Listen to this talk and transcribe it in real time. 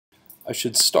I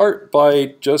should start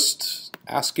by just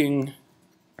asking if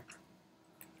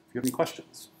you have any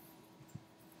questions.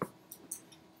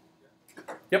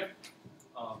 Yep.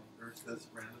 There's this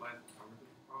randomized coverage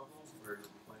problem where you're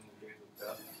playing a game of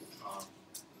death.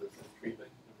 There's a tree thing.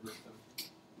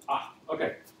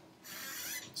 Okay.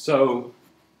 So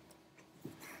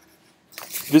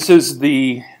this is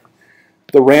the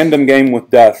random game with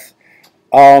death.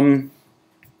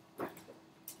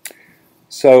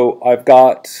 So I've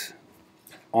got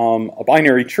a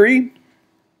binary tree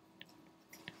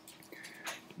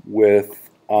with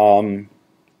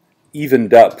even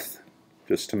depth,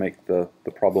 just to make the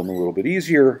problem a little bit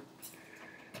easier.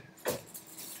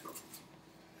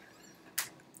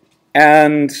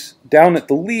 And down at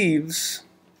the leaves,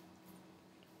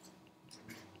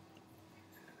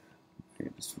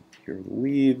 here are the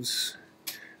leaves.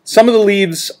 Some of the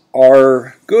leaves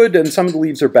are good and some of the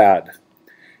leaves are bad.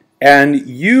 And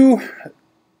you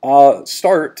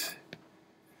start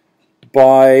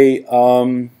by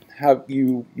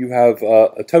you have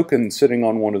a token sitting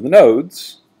on one of the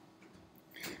nodes,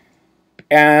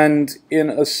 and in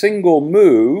a single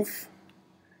move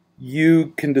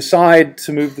you can decide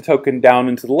to move the token down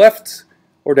and to the left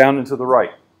or down and to the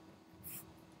right.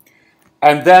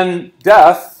 And then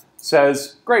death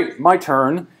says, great, my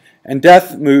turn, and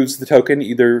death moves the token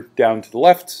either down to the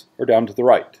left or down to the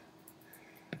right.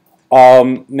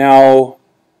 Now,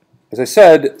 as I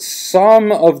said,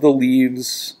 some of the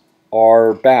leaves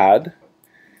are bad,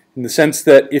 in the sense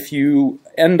that if you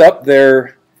end up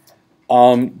there,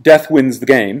 death wins the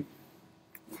game.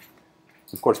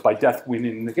 Of course, by death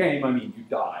winning the game, I mean you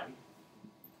die.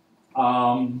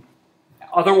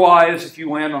 Otherwise, if you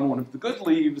land on one of the good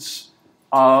leaves,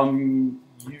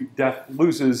 death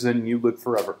loses and you live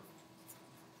forever.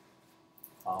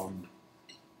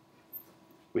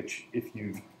 Which, if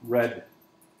you read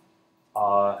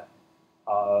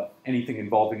anything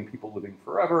involving people living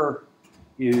forever,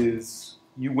 is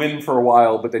you win for a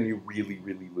while, but then you really,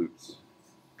 really lose.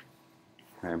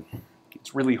 Okay.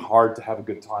 It's really hard to have a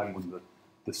good time when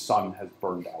the sun has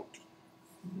burned out.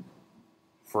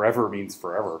 Forever means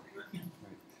forever.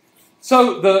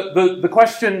 So the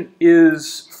question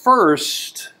is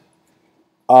first,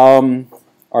 all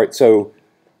right, so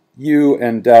you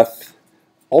and death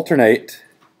alternate.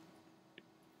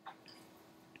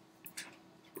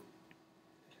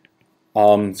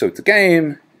 So it's a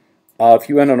game. If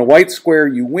you end on a white square,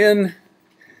 you win.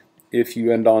 If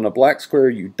you end on a black square,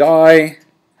 you die.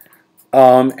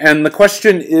 And the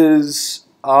question is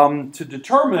to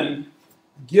determine,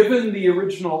 given the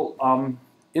original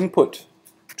input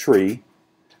tree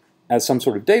as some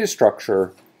sort of data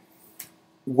structure,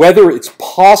 whether it's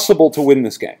possible to win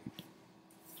this game.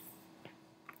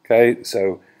 Okay,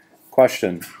 so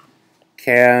question,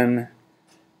 can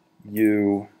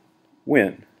you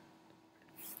win?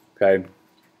 Okay,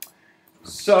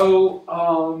 so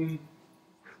how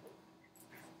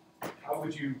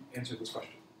would you answer this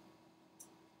question?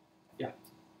 Yeah.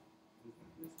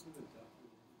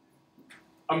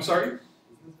 I'm sorry?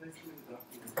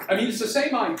 I mean, it's the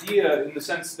same idea in the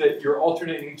sense that you're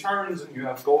alternating turns and you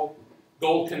have goal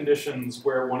conditions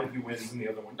where one of you wins and the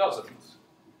other one doesn't.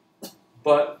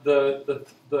 But the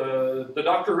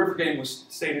Dr. River game was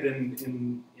stated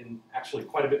in actually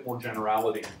quite a bit more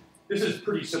generality. This is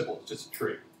pretty simple. It's just a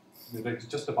tree. It's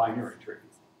just a binary tree.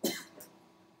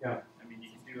 Yeah. I mean,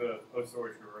 you can do a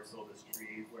post-storage reversal of this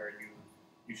tree where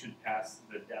you should pass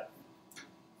the depth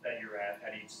that you're at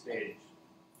each stage,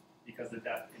 because the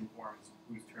depth informs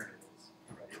whose turn it is,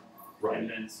 right? Right. And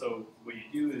then so what you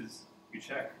do is you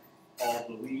check all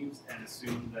the leaves and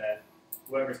assume that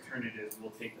whoever's turn it is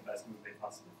will take the best move they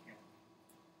possibly can.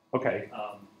 Okay.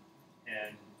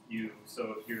 And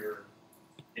so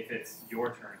if it's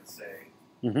your turn, say,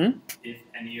 if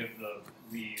any of the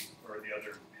leaves or the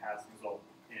other paths result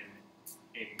in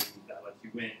a move that lets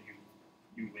you win,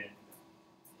 you win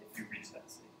if you reach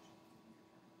that stage.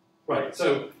 Right.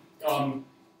 So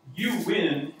you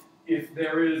win if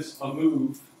there is a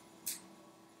move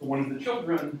for one of the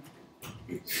children,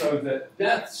 so that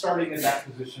death starting in that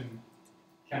position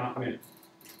cannot win.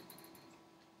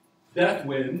 Death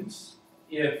wins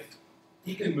if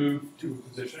he can move to a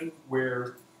position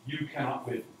where you cannot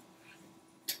win.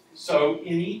 So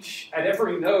at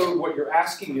every node, what you're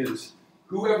asking is,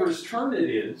 whoever's turn it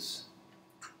is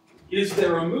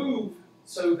there a move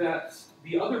so that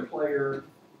the other player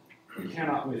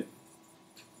cannot win?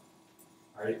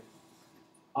 All right.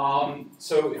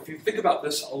 So if you think about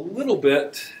this a little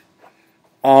bit,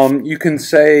 you can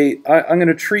say, I'm going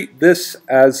to treat this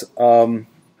as, so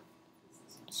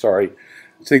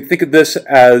think of this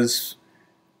as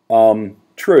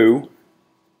true,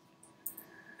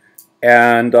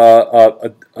 and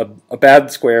a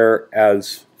bad square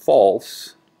as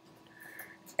false.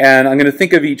 And I'm going to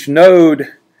think of each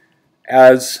node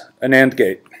as an AND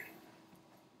gate.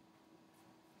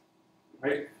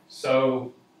 Right?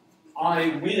 So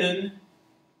I win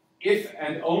if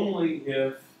and only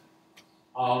if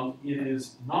it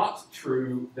is not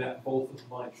true that both of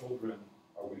my children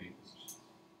are winning positions.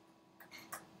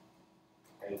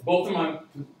 Okay? If both of my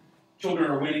children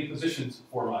are winning positions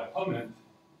for my opponent,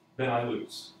 then I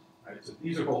lose. Right? So if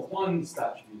these are both ones,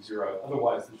 that should be 0.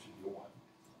 Otherwise, this should be a 1.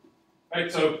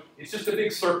 Right? So it's just a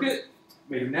big circuit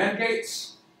made of NAND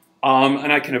gates.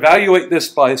 And I can evaluate this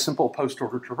by a simple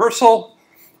post-order traversal.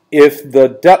 If the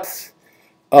depth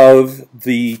of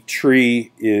the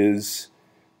tree is,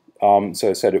 so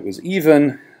I said it was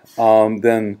even,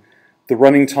 then the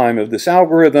running time of this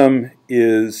algorithm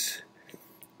is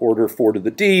order 4 to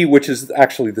the d, which is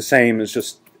actually the same as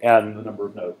just adding the number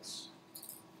of nodes.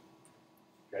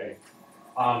 Okay.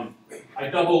 I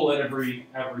double at every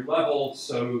level,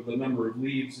 so the number of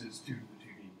leaves is 2 to the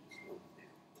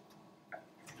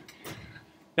 2d.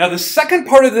 Now the second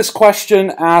part of this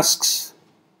question asks,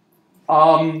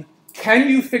 can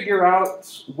you figure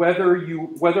out whether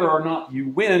or not you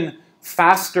win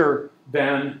faster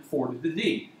than 4 to the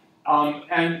d?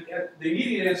 And the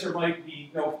immediate answer might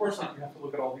be, no, of course not, you have to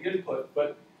look at all the input,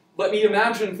 but let me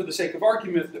imagine for the sake of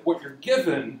argument that what you're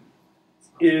given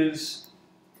is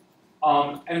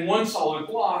and one solid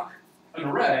block, an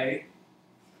array,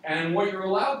 and what you're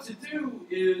allowed to do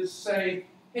is say,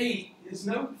 hey, is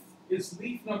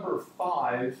leaf number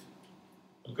 5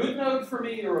 a good node for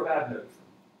me or a bad node for me?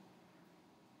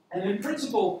 And in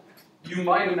principle, you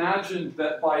might imagine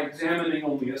that by examining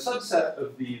only a subset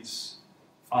of these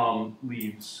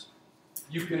leaves,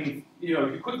 you can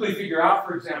you quickly figure out,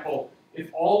 for example,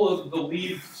 if all of the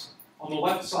leaves on the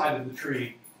left side of the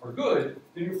tree are good,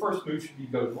 then your first move should be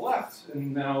go to the left,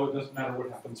 and now it doesn't matter what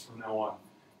happens from now on.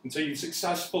 And so you've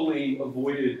successfully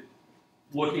avoided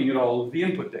looking at all of the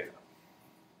input data.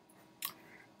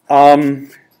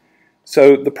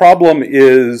 So the problem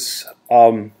is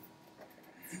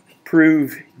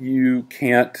prove you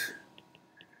can't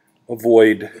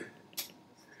avoid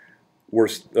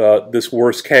this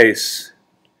worst case.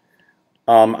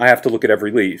 I have to look at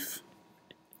every leaf.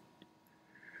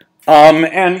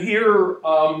 And here,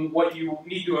 what you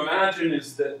need to imagine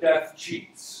is that death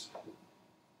cheats.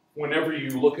 Whenever you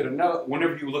look at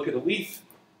a leaf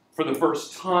for the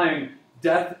first time,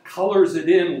 death colors it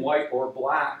in white or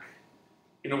black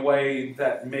in a way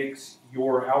that makes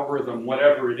your algorithm,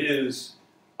 whatever it is,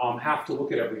 have to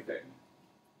look at everything.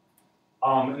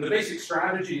 And the basic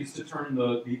strategy is to turn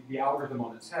the algorithm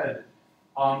on its head.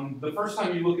 The first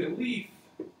time you look at a leaf,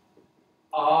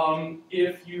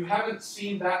 if you haven't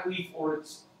seen that leaf or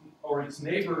its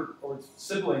neighbor or its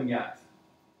sibling yet,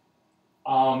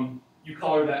 you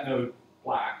color that node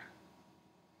black.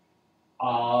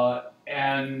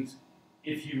 And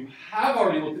if you have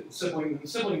already looked at the sibling, then the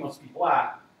sibling must be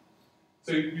black.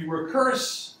 So you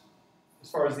recurse, as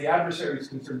far as the adversary is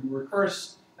concerned, you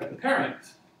recurse at the parent,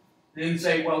 and then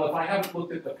say, well, if I haven't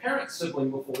looked at the parent sibling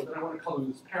before, then I want to color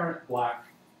this parent black,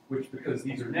 which, because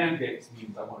these are NAND gates,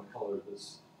 means I want to color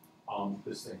this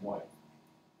this thing white.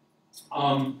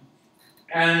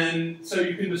 And so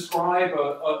you can describe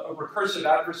a recursive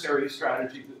adversary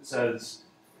strategy that says,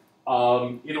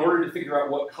 in order to figure out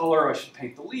what color I should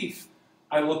paint the leaf,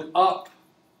 I look up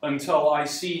until I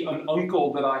see an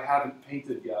uncle that I haven't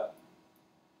painted yet,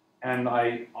 and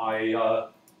I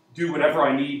do whatever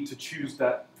I need to choose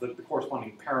the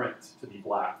corresponding parent to be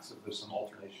black, so there's some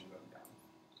alternation going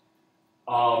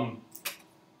down.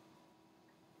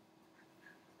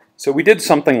 So we did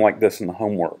something like this in the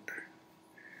homework.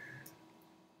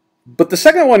 But the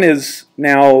second one is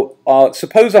now,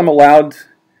 suppose I'm allowed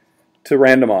to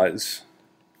randomize.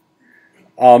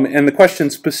 And the question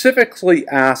specifically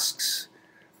asks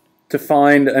to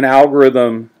find an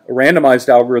algorithm, a randomized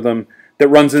algorithm, that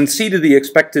runs in c to the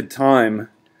expected time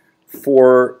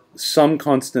for some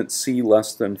constant c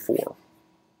less than 4.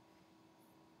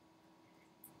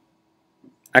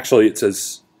 Actually, it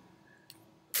says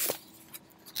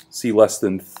c less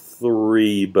than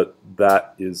 3, but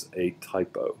that is a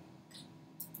typo.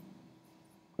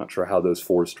 Not sure how those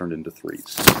 4s turned into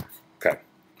 3s. Okay.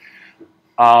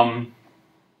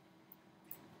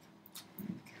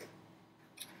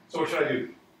 So what should I do?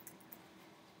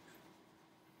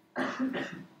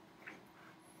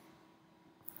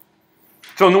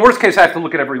 So in the worst case, I have to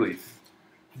look at every leaf.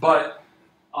 But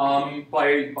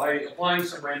by applying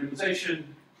some randomization,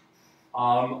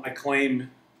 I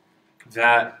claim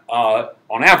that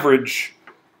on average,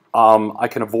 I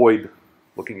can avoid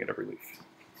looking at every leaf.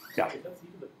 Yeah. Is that C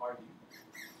to the power D?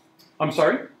 I'm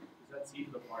sorry? Is that C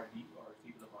to the power D or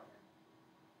C to the power N?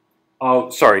 Oh,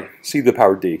 sorry. C to the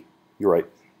power D. You're right.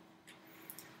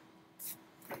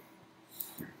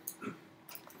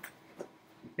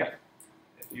 Yeah.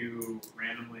 If you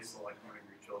randomly select one of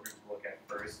your children to look at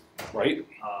first, Right.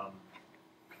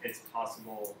 It's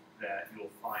possible that you'll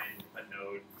find a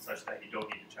node such that you don't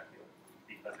need to check the other one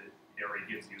because it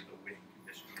already gives you the winning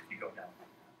condition if you go down.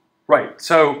 Right.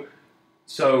 So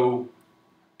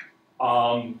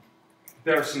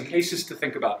there are some cases to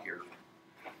think about here.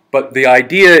 But the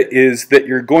idea is that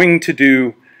you're going to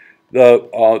do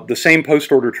the same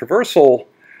post-order traversal,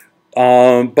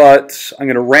 but I'm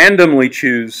going to randomly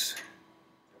choose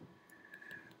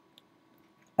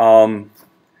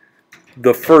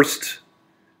the first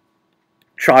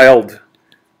child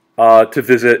to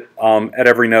visit at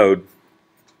every node.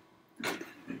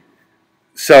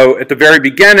 So at the very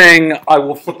beginning, I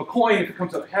will flip a coin. If it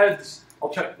comes up heads, I'll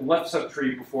check the left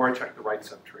subtree before I check the right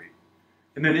subtree.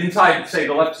 And then inside, say,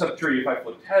 the left subtree, if I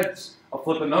flipped heads, I'll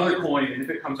flip another coin, and if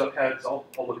it comes up heads, I'll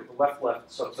look at the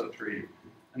left sub-subtree,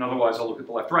 and otherwise I'll look at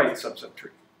the left-right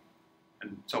sub-subtree,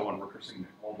 and so on, recursing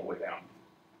all the way down.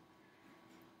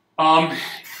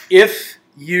 If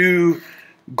you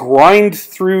grind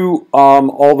through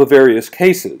all the various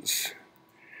cases,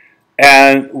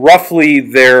 and roughly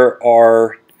there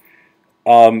are,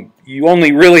 you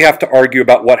only really have to argue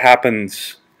about what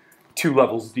happens 2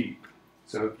 levels deep.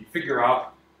 So if you figure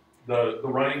out the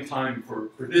running time for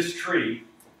this tree,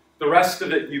 the rest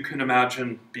of it you can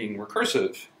imagine being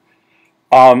recursive.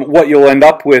 What you'll end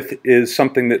up with is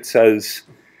something that says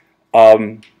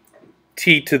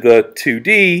t to the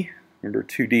 2d, remember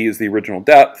 2d is the original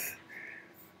depth,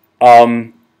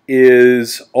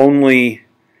 is only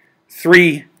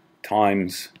 3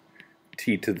 times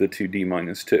t to the 2d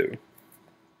minus 2.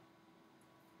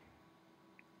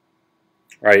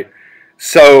 Right?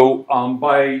 So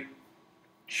by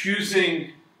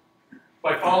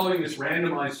following this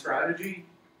randomized strategy,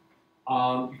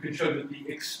 you can show that the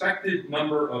expected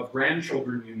number of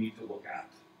grandchildren you need to look at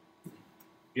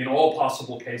in all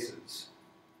possible cases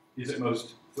is at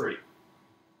most 3.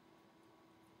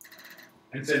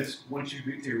 And since once you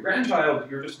get to your grandchild,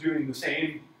 you're just doing the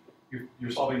same,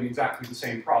 you're solving exactly the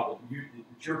same problem.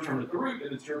 It's your turn at the root,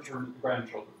 and it's your turn at the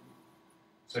grandchildren.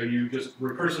 So you just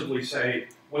recursively say,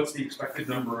 what's the expected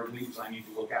number of leaves I need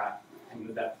to look at when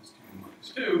the depth is 2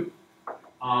 minus 2?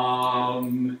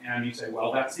 And you say,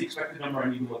 well, that's the expected number I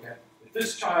need to look at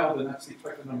this child, and that's the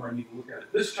expected number I need to look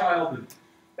at this child, and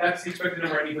that's the expected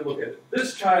number I need to look at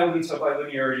this child, and so by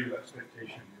linearity of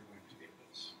expectation, you're going to get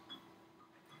this.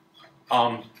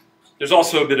 There's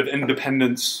also a bit of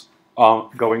independence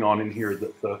going on in here,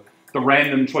 that the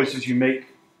random choices you make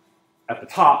at the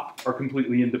top are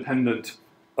completely independent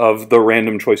of the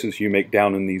random choices you make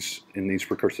down in these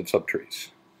recursive subtrees.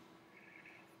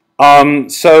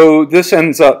 So this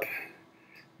ends up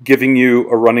giving you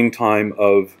a running time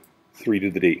of 3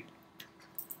 to the d.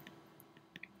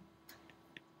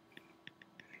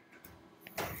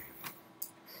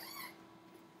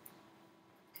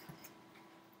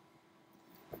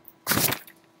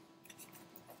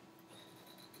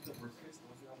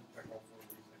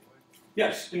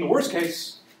 Yes, in the worst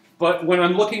case, but when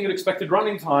I'm looking at expected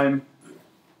running time,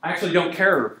 I actually don't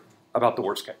care about the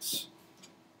worst case.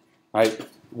 Right?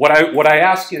 What I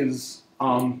ask is,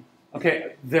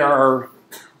 okay, there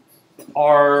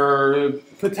are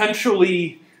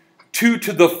potentially 2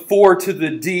 to the 4 to the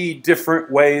d different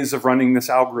ways of running this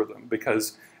algorithm,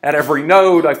 because at every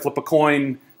node I flip a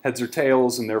coin, heads or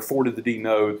tails, and there are 4 to the d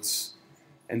nodes.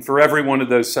 And for every one of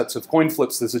those sets of coin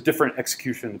flips, there's a different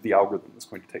execution of the algorithm that's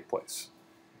going to take place.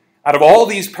 Out of all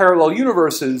these parallel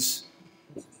universes,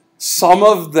 some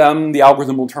of them the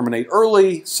algorithm will terminate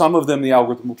early, some of them the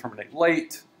algorithm will terminate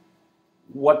late.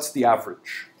 What's the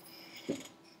average?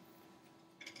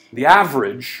 The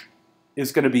average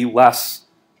is going to be less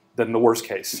than the worst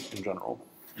case in general.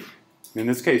 In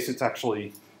this case, it's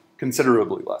actually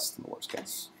considerably less than the worst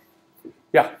case.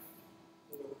 Yeah?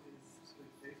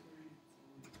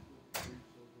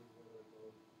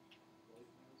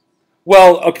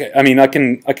 Well, okay. I mean, I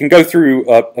can go through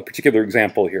a particular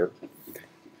example here.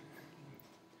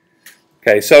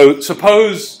 Okay, so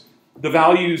suppose the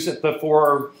values at the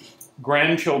 4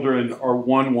 grandchildren are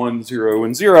 1, 1, 0,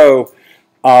 and 0.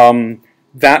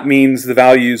 That means the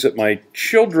values at my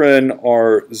children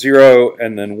are 0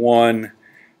 and then 1,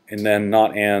 and then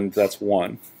not and, that's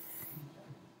 1.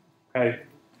 Okay.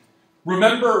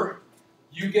 Remember,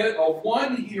 you get a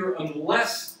 1 here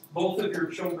unless both of your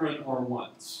children are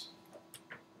 1s.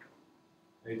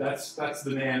 Okay, that's the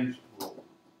NAND rule.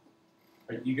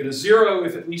 Right? You get a 0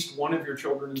 if at least one of your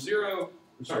children is 0.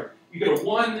 I'm sorry, you get a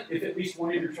 1 if at least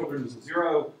one of your children is a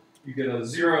 0. You get a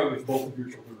 0 if both of your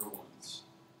children are 1s.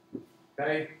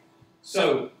 Okay?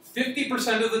 So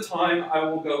 50% of the time I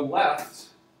will go left.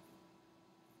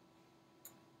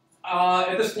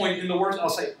 At this point, in the worst, I'll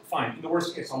say, fine, in the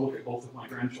worst case, I'll look at both of my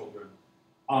grandchildren.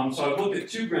 So I've looked at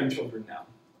 2 grandchildren now.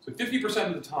 So 50%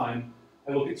 of the time,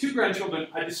 I look at 2 grandchildren.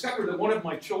 I discover that one of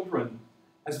my children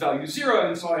has value 0,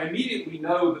 and so I immediately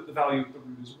know that the value of the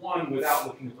root is 1 without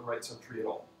looking at the right subtree at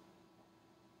all.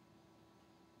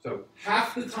 So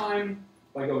half the time,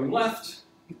 by going left,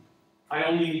 I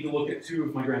only need to look at 2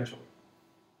 of my grandchildren.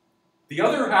 The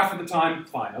other half of the time,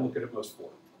 fine, I look at most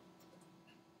 4.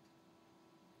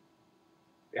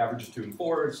 The average of 2 and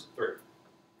 4 is 3.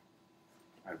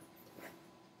 All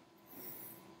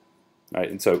right,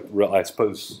 and so I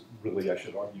suppose really I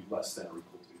should argue less than or equal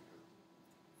to.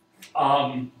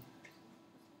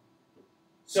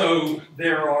 So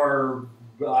there are,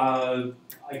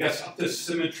 I guess, up to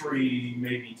symmetry,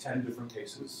 maybe 10 different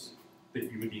cases that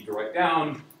you would need to write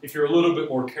down. If you're a little bit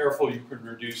more careful, you could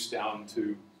reduce down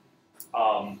to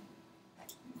 4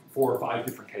 or 5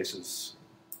 different cases.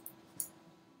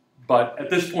 But at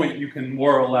this point, you can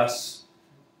more or less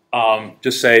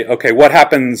just say, okay, what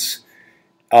happens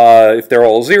if they're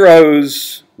all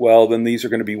 0s? Well, then these are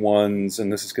going to be 1s,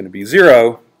 and this is going to be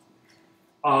 0.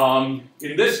 In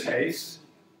this case,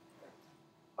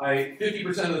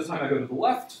 50% of the time I go to the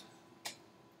left,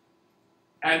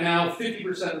 and now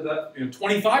 50% of the,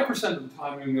 25% of the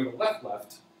time I'm going to go to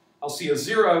left. I'll see a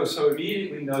 0, so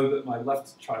immediately know that my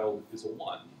left child is a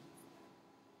 1.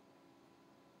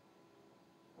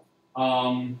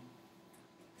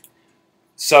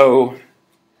 So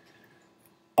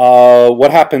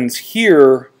what happens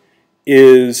here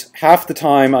is half the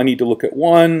time I need to look at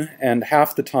 1, and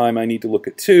half the time I need to look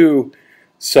at 2.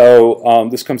 So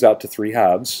this comes out to 3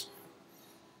 halves.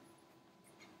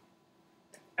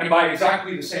 And by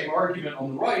exactly the same argument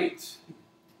on the right,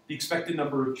 the expected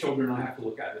number of children I have to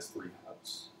look at is 3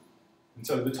 halves. And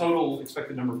so the total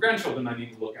expected number of grandchildren I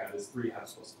need to look at is 3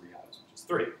 halves plus 3 halves, which is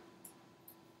 3.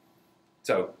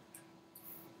 So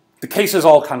the cases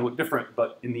all kind of look different,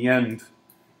 but in the end,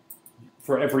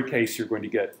 for every case, you're going to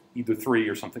get either 3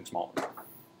 or something smaller. For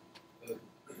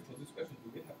this question, do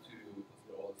we have to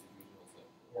consider all this individual stuff,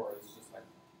 or it's just like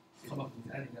some of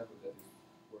these adding up that is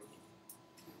working?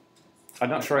 I'm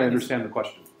not sure I understand the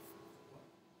question.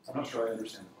 I'm not sure I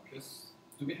understand the question. Just,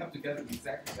 do we have to get the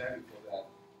exact value for that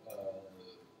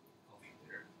constant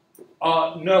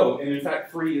there? No, and in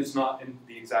fact, 3 is not in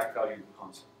the exact value of the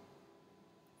constant.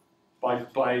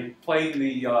 By playing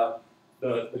the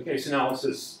case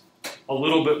analysis a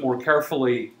little bit more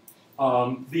carefully,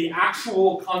 the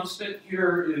actual constant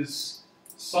here is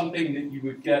something that you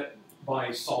would get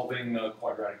by solving the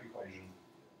quadratic equation.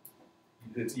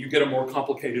 You get a more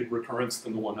complicated recurrence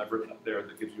than the one I've written up there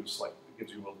that gives you a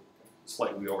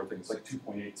slightly lower thing. It's like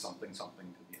 2.8 something something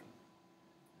to the end.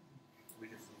 We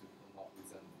just need to come up with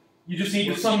some. You just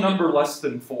need some number less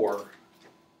than 4.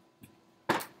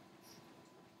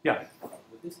 Yeah.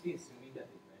 Would this be assuming that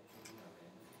the grandchildren are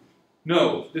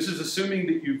random? No, this is assuming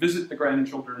that you visit the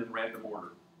grandchildren in random order.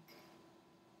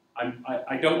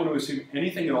 I don't want to assume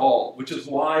anything at all, which is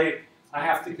why I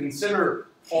have to consider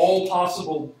all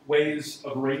possible ways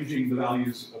of arranging the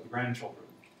values of the grandchildren.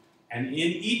 And in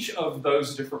each of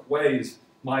those different ways,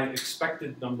 my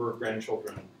expected number of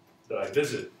grandchildren that I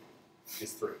visit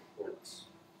is 3 or less.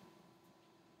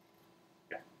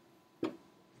 Yeah.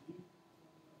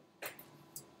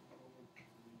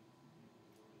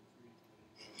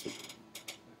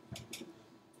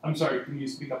 I'm sorry, can you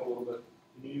speak up a little bit?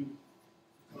 Can you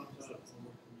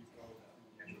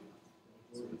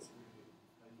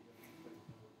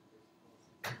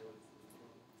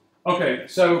Okay,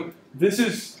 so this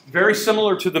is very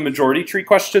similar to the majority tree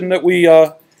question that we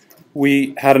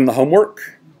had in the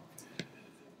homework,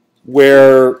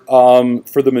 where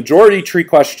for the majority tree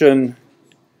question,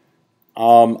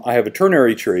 I have a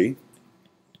ternary tree,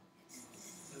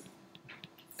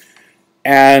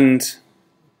 and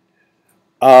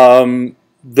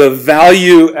the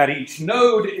value at each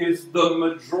node is the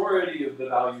majority of the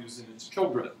values in its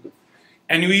children.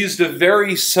 And we used a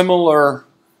very similar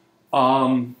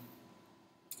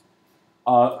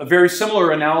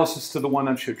analysis to the one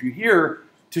I've showed you here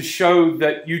to show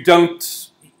that you don't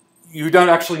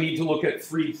actually need to look at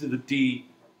 3 to the d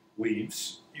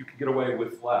leaves. You can get away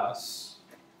with less.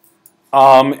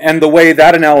 And the way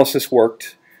that analysis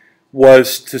worked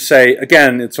was to say,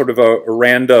 again, it's sort of a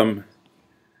random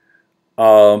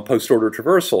post-order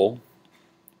traversal.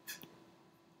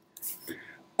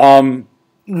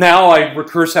 now I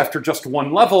recurse after just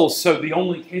one level, so the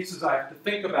only cases I have to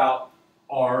think about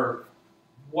are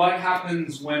what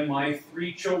happens when my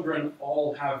 3 children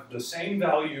all have the same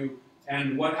value,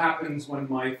 and what happens when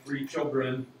my 3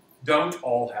 children don't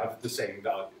all have the same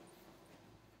value.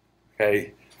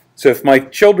 Okay, so if my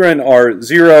children are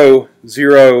 0,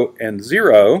 0, and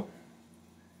 0,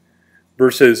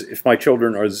 versus if my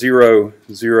children are 0,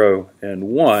 0, and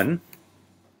 1,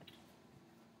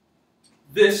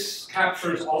 this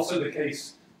captures also the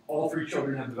case all 3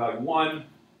 children have the value 1.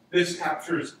 This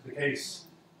captures the case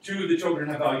 2 of the children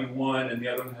have value 1 and the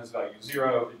other one has value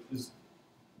 0.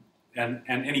 And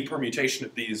any permutation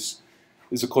of these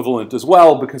is equivalent as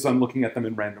well because I'm looking at them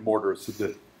in random order, so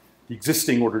the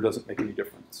existing order doesn't make any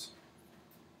difference.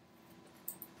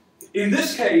 In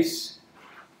this case,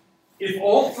 if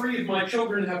all 3 of my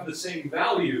children have the same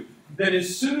value, then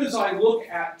as soon as I look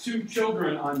at 2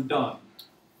 children, I'm done.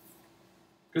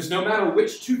 Because no matter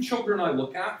which 2 children I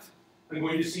look at, I'm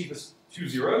going to see the 2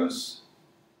 zeros,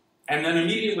 and then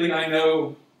immediately I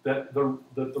know that the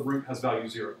root has value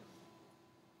 0.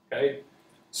 Okay?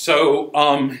 So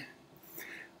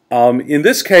in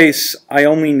this case, I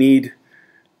only need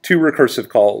 2 recursive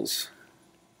calls.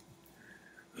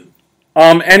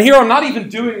 And here I'm not even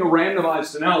doing a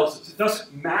randomized analysis. It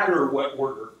doesn't matter what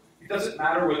order. It doesn't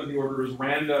matter whether the order is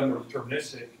random or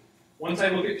deterministic. Once I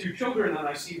look at 2 children and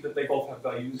I see that they both have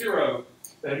value 0,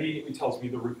 that immediately tells me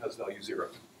the root has value 0.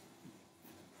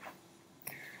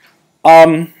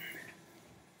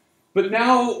 But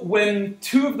now when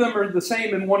 2 of them are the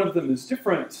same and 1 of them is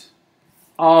different,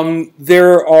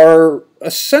 there are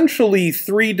essentially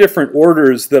 3 different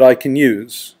orders that I can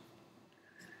use.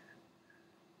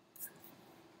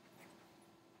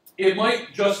 It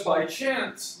might just by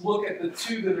chance look at the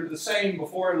 2 that are the same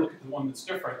before I look at the one that's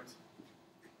different.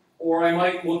 Or I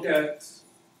might look at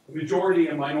the majority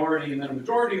and minority and then a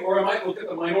majority, or I might look at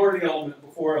the minority element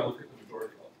before I look at the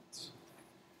majority elements.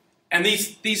 And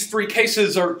these 3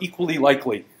 cases are equally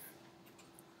likely.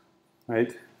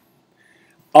 Right?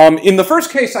 In the first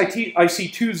case, I see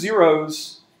 2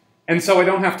 zeros, and so I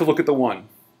don't have to look at the 1.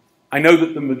 I know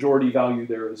that the majority value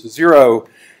there is a 0.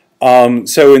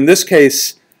 So in this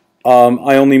case,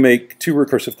 I only make 2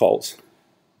 recursive calls.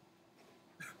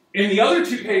 In the other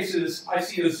 2 cases, I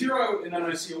see a 0 and then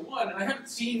I see a 1, and I haven't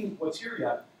seen what's here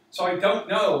yet, so I don't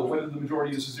know whether the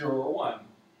majority is a 0 or a 1.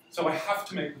 So I have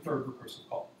to make the 3rd recursive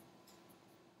call.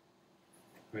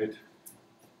 Right?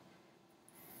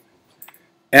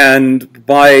 And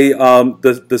by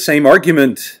the same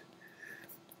argument,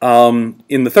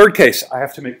 in the 3rd case, I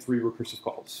have to make 3 recursive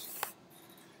calls.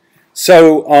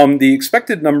 So the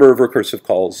expected number of recursive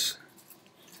calls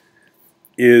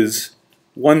is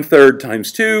 1/3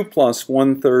 times 2 plus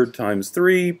 1/3 times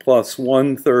 3 plus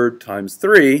 1/3 times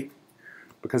 3.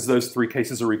 Because those 3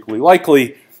 cases are equally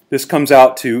likely, this comes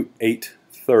out to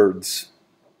 8/3.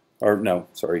 Or no,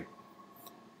 sorry.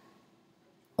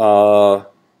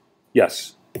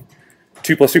 Yes.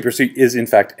 2 plus 2 plus 3 is in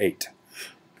fact 8.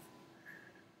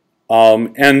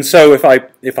 And so if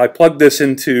I plug this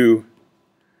into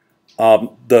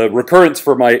the recurrence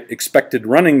for my expected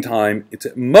running time, it's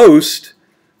at most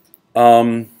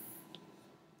 8/3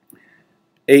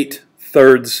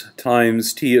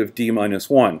 times t of d minus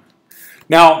 1.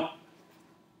 Now,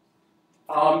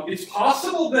 it's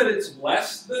possible that it's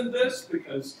less than this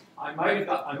because I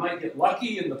might get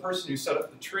lucky and the person who set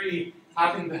up the tree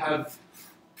happened to have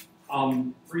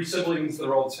 3 siblings that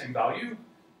are all the same value,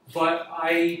 but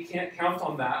I can't count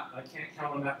on that. I can't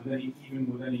count on that even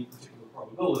with any particular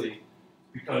probability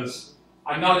because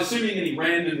I'm not assuming any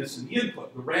randomness in the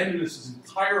input. The randomness is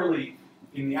entirely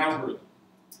in the algorithm.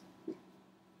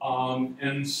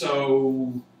 And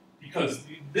so, because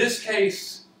this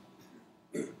case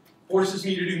forces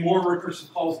me to do more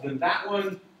recursive calls than that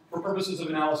one, for purposes of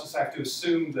analysis, I have to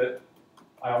assume that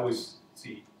I always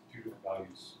see 2 different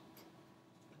values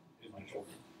in my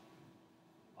children.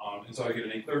 And so I get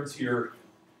an 8/3 here,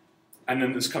 and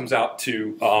then this comes out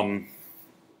to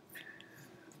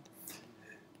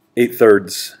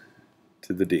 8/3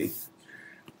 to the d,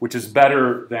 which is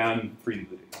better than 3 to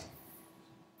the d.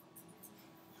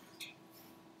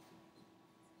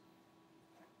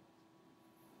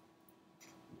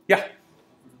 Yeah?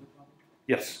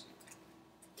 Yes?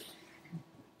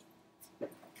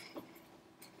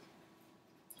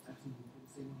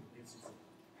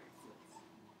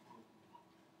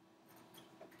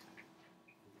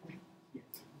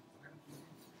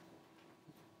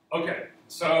 Okay,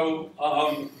 so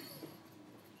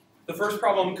the first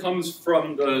problem comes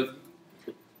from the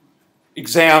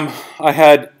exam I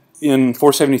had in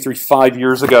 473 5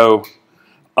 years ago.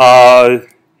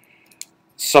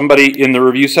 somebody in the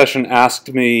review session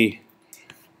asked me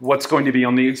what's going to be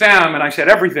on the exam, and I said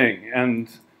everything. And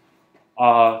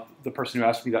the person who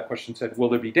asked me that question said, will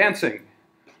there be dancing?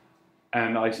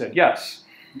 And I said yes.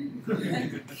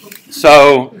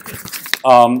 So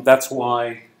that's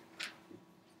why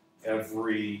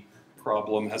every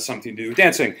problem has something to do with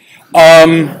dancing.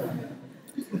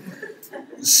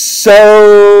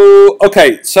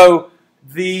 Okay, so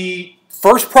the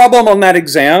first problem on that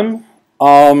exam,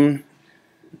 I'm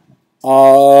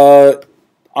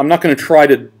not going to try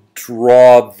to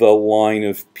draw the line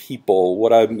of people.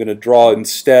 What I'm going to draw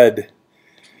instead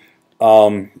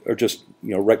are just,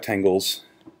 rectangles.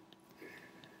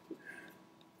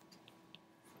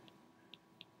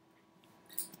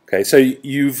 Okay, so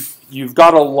you've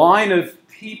got a line of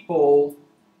people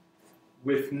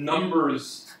with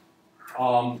numbers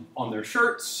on their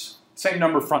shirts, same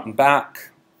number front and back.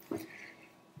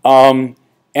 And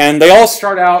they all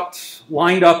start out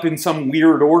lined up in some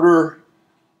weird order.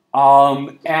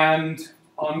 And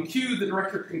on cue, the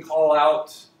director can call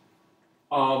out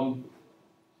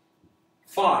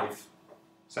 5,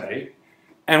 say.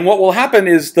 And what will happen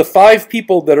is the 5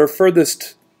 people that are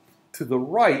furthest to the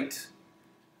right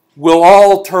will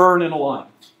all turn in a line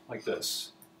like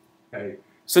this. Okay.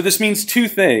 So this means 2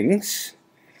 things.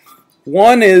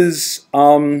 One is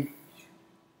that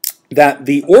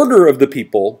the order of the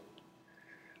people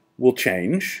will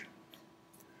change.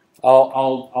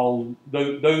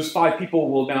 Those 5 people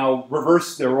will now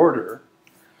reverse their order.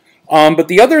 But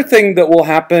the other thing that will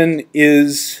happen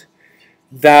is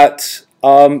that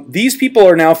these people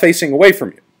are now facing away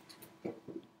from you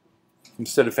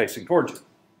instead of facing towards you.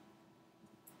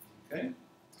 Okay?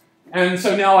 And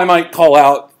so now I might call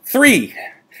out 3.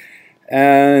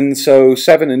 And so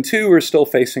 7 and 2 are still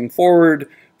facing forward,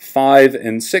 5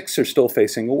 and 6 are still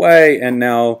facing away, and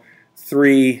now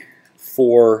 3,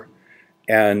 4,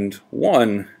 and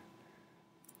 1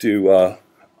 do a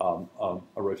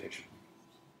rotation.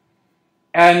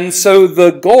 And so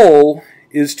the goal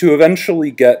is to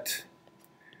eventually get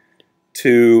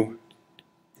to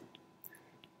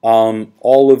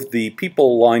all of the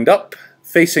people lined up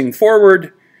facing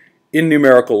forward in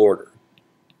numerical order.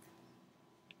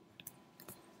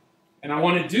 And I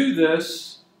want to do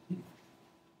this,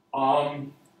 at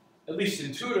least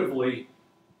intuitively,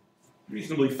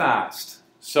 reasonably fast.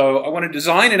 So I want to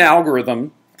design an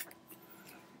algorithm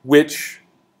which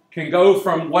can go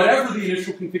from whatever the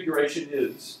initial configuration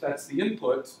is, that's the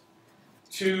input,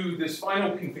 to this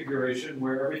final configuration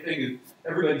where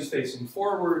everybody's facing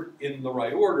forward in the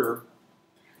right order,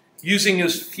 using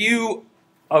as few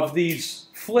of these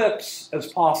flips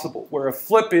as possible, where a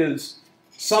flip is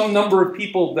some number of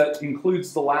people that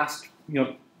includes the last,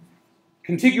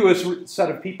 contiguous set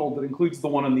of people that includes the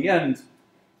one on the end,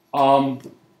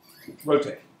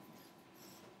 rotate.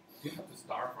 You have to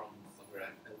start from somewhere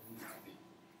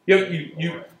and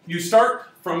You start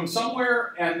from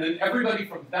somewhere, and then everybody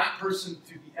from that person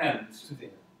to the end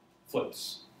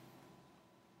flips.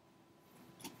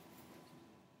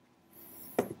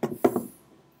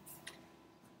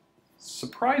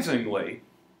 Surprisingly,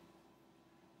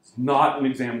 it's not an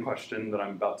exam question that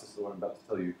I'm about to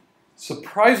tell you.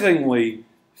 Surprisingly,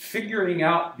 figuring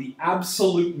out the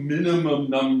absolute minimum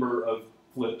number of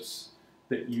flips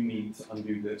that you need to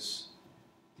undo this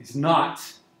is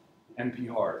not NP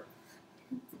hard.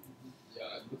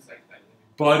 Yeah, it looks like that.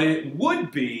 But it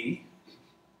would be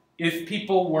if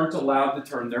people weren't allowed to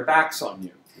turn their backs on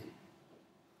you.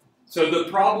 So the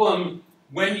problem,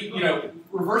 when you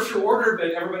reverse your order,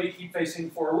 but everybody keep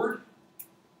facing forward,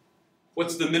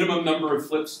 what's the minimum number of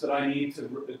flips that I need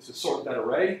to sort that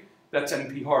array? That's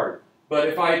NP hard. But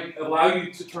if I allow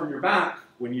you to turn your back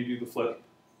when you do the flip,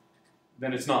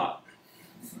 then it's not.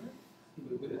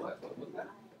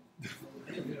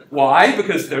 Why?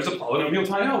 Because there's a polynomial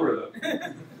time algorithm.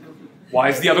 Why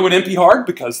is the other one NP hard?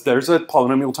 Because there's a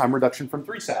polynomial time reduction from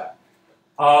 3-sat.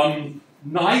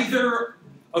 Neither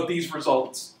of these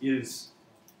results is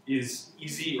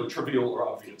easy or trivial or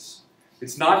obvious.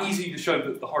 It's not easy to show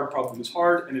that the hard problem is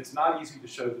hard, and it's not easy to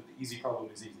show that the easy problem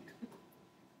is easy.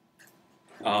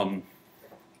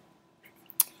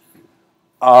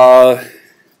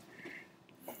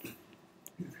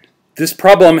 This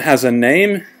problem has a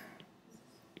name.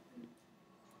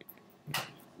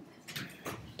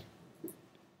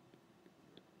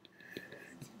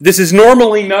 This is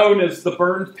normally known as the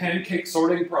burned pancake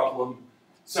sorting problem.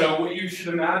 So what you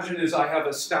should imagine is I have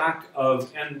a stack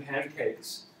of n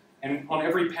pancakes, and on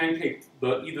every pancake,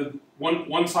 either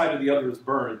one side or the other is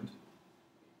burned.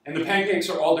 And the pancakes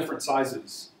are all different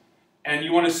sizes. And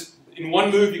you want to, in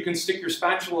one move, you can stick your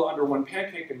spatula under one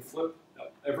pancake and flip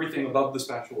everything above the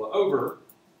spatula over.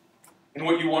 And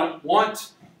what you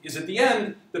want is at the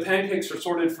end, the pancakes are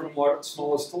sorted from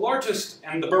smallest to largest,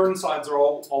 and the burn sides are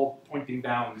all pointing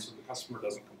down so the customer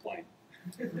doesn't complain.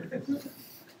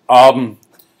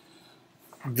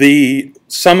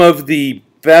 Some of the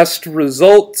best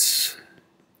results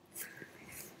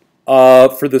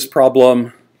for this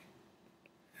problem,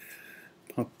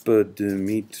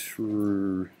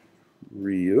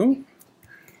 Papadimitriou,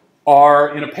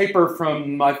 are in a paper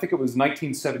from, I think it was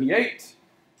 1978,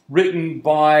 written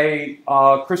by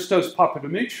Christos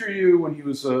Papadimitriou when he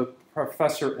was a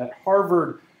professor at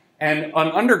Harvard, and an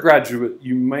undergraduate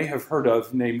you may have heard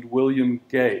of named William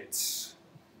Gates.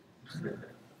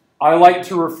 I like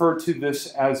to refer to this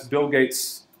as Bill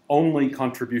Gates' only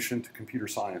contribution to computer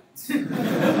science.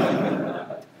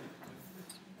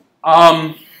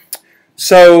 How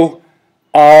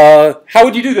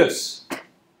would you do this?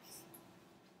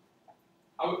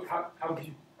 How would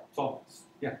you solve this?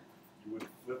 Yeah. You would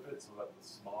flip it so that the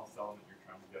smallest element you're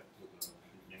trying to get to the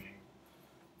beginning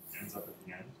ends up at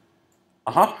the end.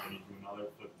 Uh-huh. And you do another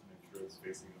flip to make sure it's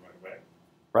facing the right way.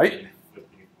 Right? And you flip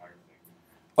the entire thing.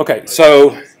 Okay, But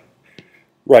so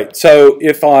right. So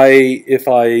if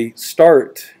I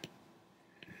start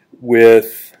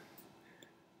with,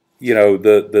 you know,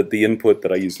 the input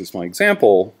that I used as my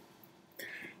example,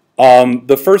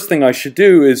 the first thing I should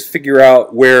do is figure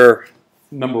out where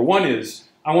number 1 is.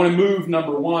 I want to move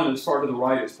number 1 as far to the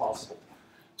right as possible.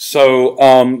 So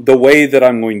the way that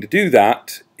I'm going to do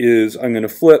that is I'm going to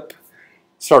flip,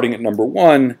 starting at number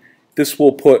 1. This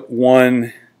will put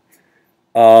 1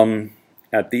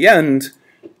 at the end,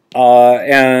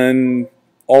 and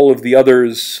all of the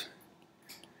others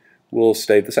will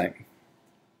stay the same.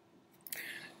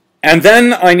 And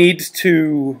then I need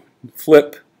to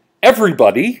flip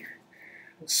everybody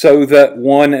so that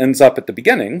 1 ends up at the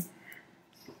beginning.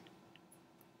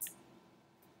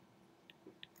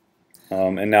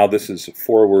 And now this is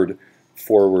forward,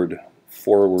 forward,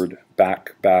 forward,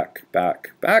 back, back,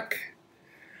 back, back.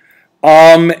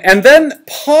 And then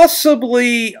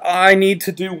possibly I need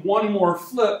to do 1 more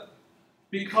flip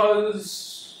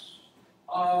because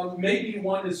maybe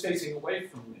 1 is facing away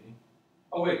from me.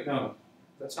 Oh wait, no,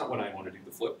 that's not when I want to do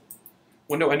the flip.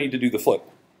 When do I need to do the flip?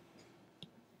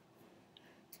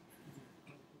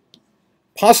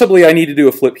 Possibly I need to do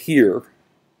a flip here.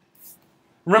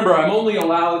 Remember, I'm only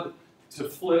allowed to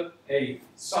flip a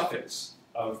suffix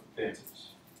of dancers.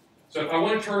 So if I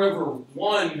want to turn over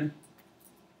 1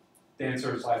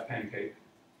 dancer/pancake,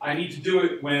 I need to do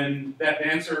it when that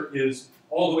dancer is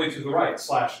all the way to the right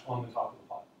 / on the top of the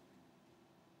pot.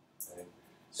 Okay.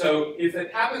 So if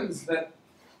it happens that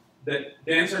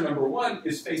dancer number 1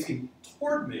 is facing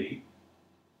toward me,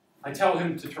 I tell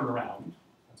him to turn around.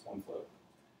 That's 1 flip.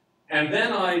 And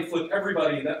then I flip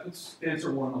everybody. That puts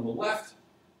dancer 1 on the left,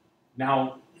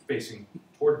 now facing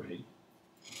toward me.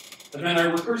 And then I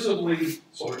recursively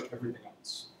sort everything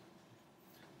else.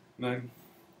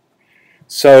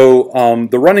 So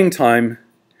the running time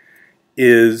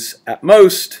is at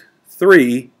most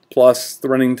 3 plus the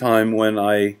running time when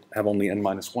I have only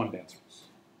n-1 dancers.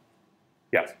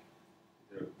 Yeah.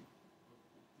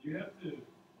 do you have to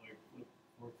like flip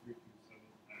 4, 3, 2, 7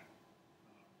 back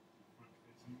front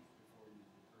facing before you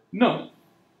recur? No.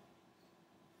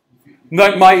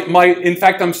 In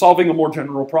fact, I'm solving a more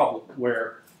general problem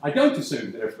where I don't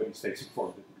assume that everybody's facing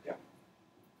forward at the beginning.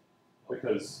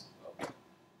 Because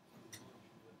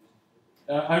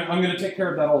I'm going to take care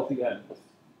of that all at the end.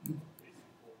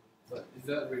 But is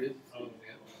that related to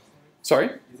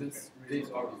Sorry? Is this related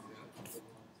to our exam?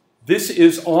 This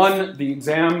is on the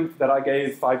exam that I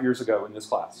gave 5 years ago in this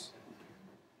class.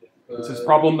 This is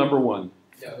problem number 1.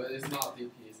 Yeah, but it's not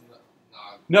DP. It's not.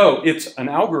 No, it's an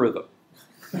algorithm.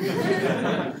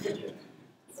 It's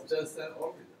just an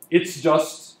algorithm. It's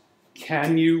just,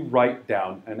 can you write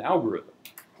down an algorithm?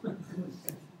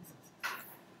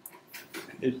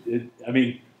 I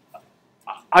mean,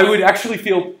 I would actually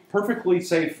feel perfectly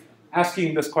safe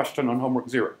asking this question on homework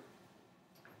 0.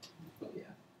 Yeah.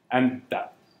 And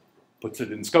that puts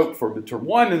it in scope for midterm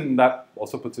 1, and that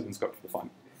also puts it in scope for the final.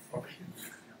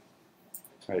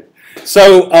 Right.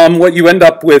 So what you end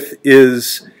up with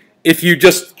is, if you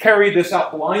just carry this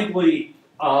out blindly,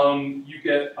 you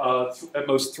get at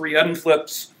most 3 n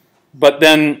flips. But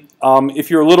then if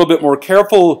you're a little bit more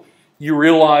careful, you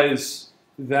realize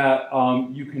that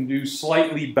you can do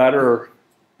slightly better.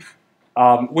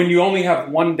 When you only have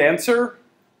 1 dancer,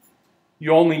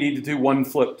 you only need to do 1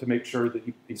 flip to make sure that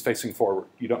he's facing forward.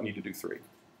 You don't need to do 3.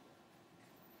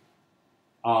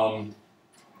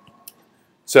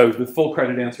 So the full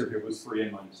credit answer here was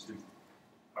 3n minus 2.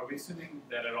 Are we assuming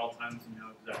that at all times you know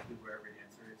exactly where every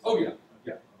answer is? Oh yeah,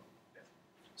 yeah.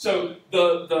 So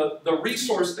the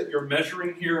resource that you're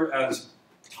measuring here as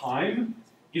time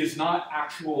is not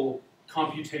actual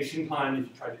computation time if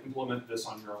you try to implement this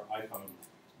on your iPhone,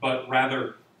 but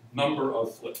rather number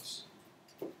of flips.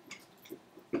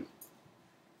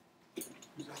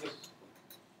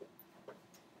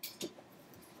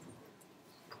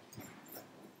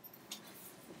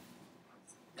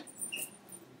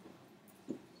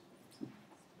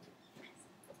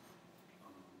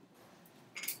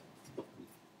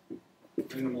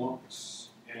 Random walks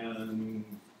and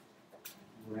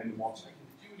random walks. I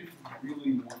can do it if you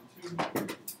really want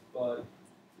to, but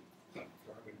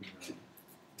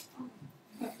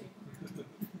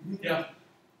yeah.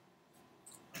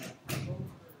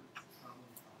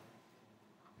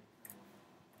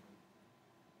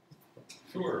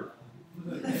 Sure.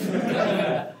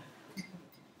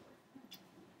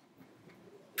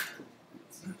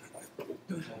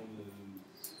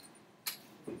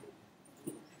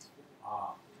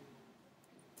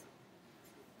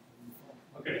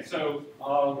 Okay, so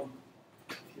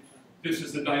this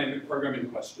is the dynamic programming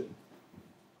question.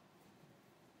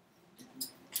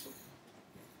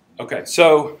 Okay,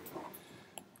 so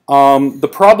the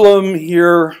problem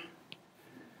here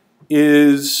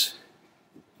is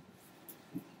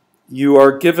you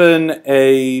are given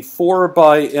a 4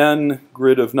 by n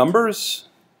grid of numbers.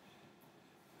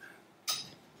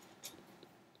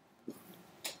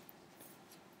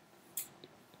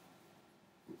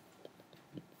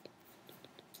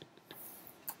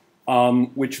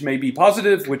 Which may be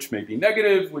positive, which may be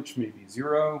negative, which may be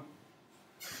 0.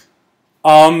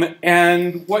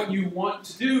 And what you want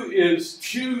to do is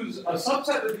choose a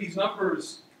subset of these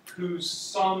numbers whose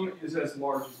sum is as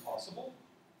large as possible,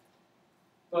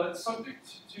 but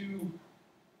subject to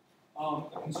a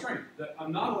constraint that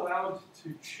I'm not allowed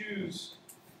to choose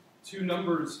two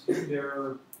numbers if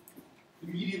they're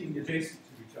immediately adjacent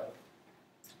to each other.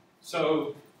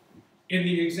 So in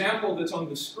the example that's on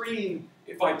the screen,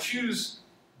 if I choose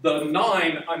the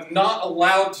 9, I'm not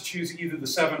allowed to choose either the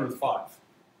 7 or the 5.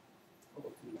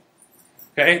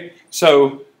 Okay,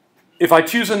 so if I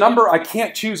choose a number, I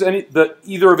can't choose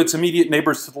either of its immediate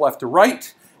neighbors to the left or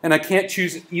right, and I can't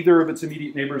choose either of its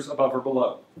immediate neighbors above or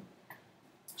below.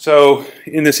 So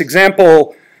in this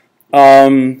example,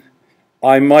 I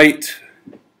might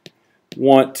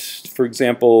want, for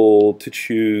example, to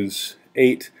choose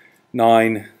 8,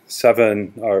 9,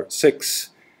 7, or 6,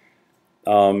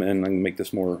 and I'm going to make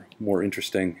this more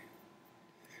interesting.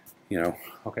 You know,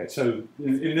 okay, so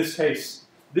in this case,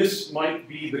 this might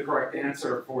be the correct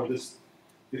answer for this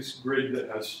grid that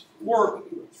has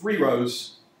 3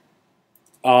 rows,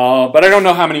 but I don't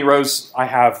know how many rows I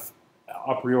have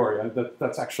a priori.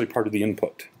 That's actually part of the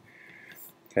input.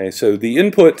 Okay, so the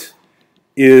input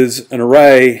is an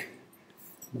array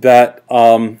that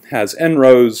has n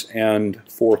rows and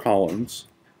 4 columns.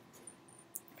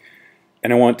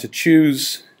 And I want to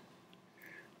choose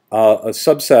a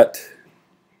subset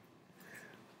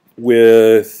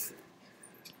with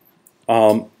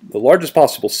the largest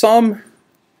possible sum,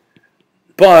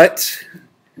 but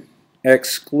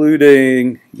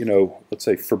excluding, you know, let's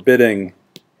say forbidding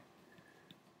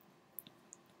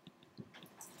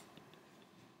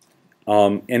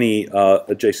any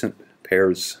adjacent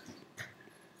pairs.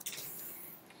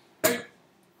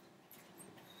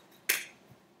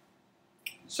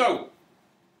 So,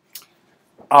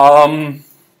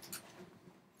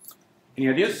 any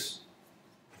ideas?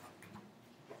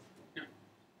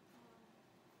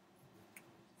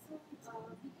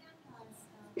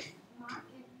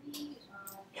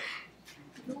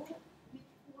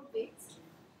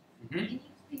 Any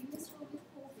previous row with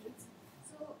 4 bits.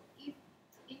 So if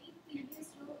any previous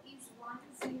row is 1,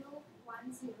 0,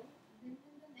 1, 0, then in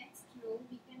the next row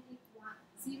we can take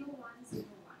 0, 1, 0,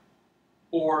 1.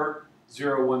 Or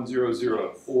 0, 1, 0,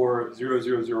 0, or 0,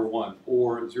 0, 0, 1,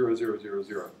 or 0, 0, 0,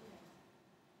 0.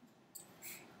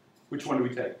 Which one do we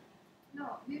take?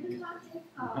 No, we will not take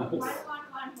 1, 1, 1, 1,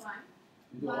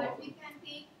 but we can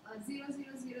take 0,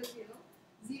 0, 0, 0,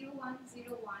 0, 1,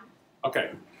 0, 1.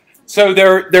 Okay. So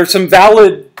there's some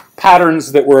valid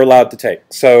patterns that we're allowed to take.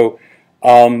 So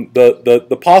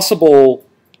the possible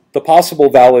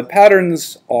valid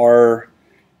patterns are,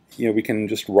 you know, we can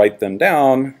just write them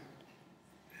down.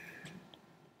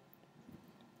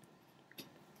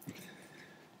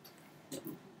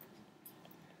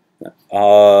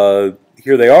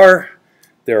 Here they are.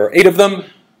 There are 8 of them.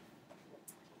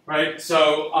 Right.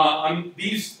 So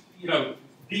these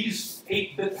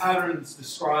 8-bit patterns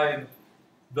describe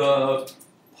the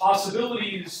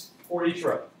possibilities for each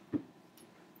row.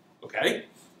 Okay?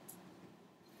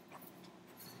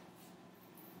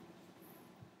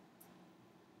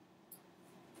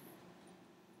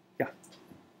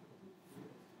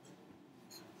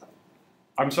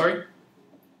 I'm sorry?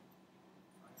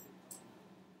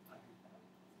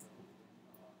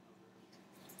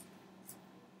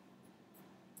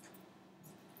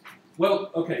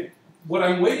 Well, okay. What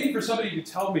I'm waiting for somebody to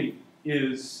tell me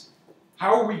is,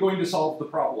 how are we going to solve the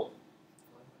problem?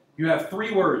 You have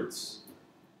 3 words.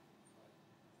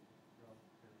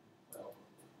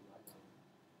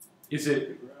 Is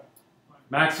it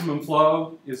maximum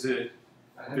flow? Is it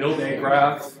build a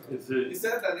graph? Is it... Is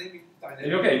that dynamic?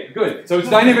 Okay, good. So it's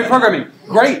dynamic programming.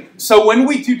 Great. So when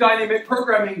we do dynamic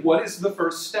programming, what is the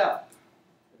first step?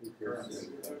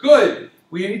 Good.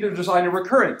 We need to design a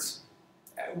recurrence.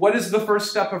 What is the first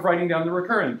step of writing down the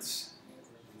recurrence?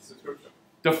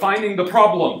 Defining the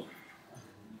problem.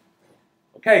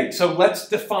 Okay, so let's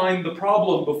define the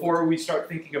problem before we start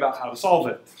thinking about how to solve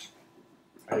it.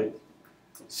 Right.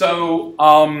 So,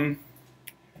 I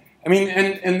mean,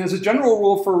 and there's a general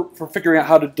rule for figuring out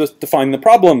how to define the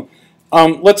problem.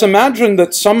 Let's imagine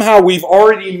that somehow we've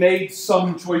already made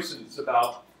some choices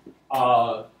about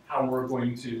how we're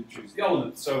going to choose the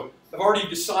elements. So I've already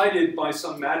decided by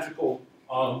some magical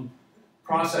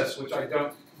process, which I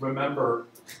don't remember,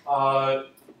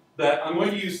 that I'm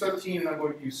going to use 13 and I'm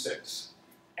going to use 6.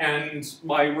 And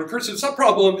my recursive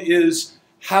subproblem is,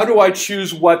 how do I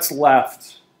choose what's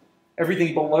left?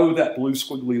 Everything below that blue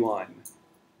squiggly line.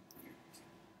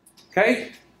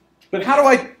 Okay? But how do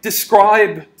I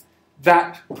describe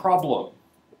that problem?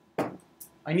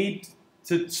 I need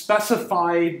to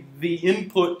specify the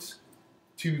input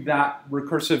to that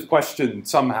recursive question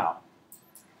somehow.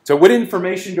 So what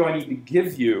information do I need to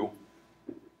give you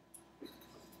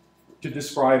to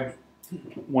describe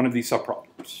one of these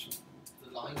subproblems?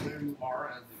 The line where you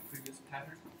are and the previous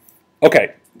pattern?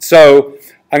 Okay, so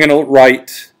I'm going to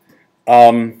write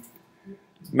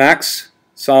max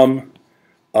sum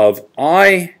of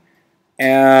I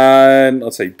and,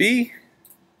 let's say, B.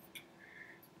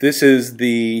 This is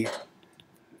the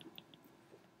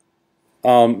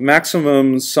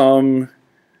maximum sum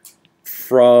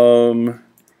from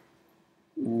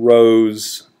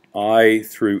rows I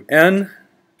through N,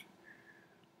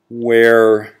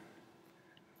 where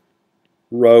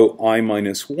row I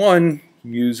minus 1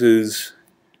 uses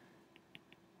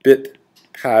bit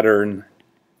pattern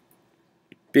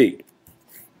B.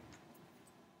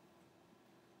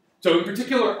 So in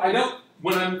particular,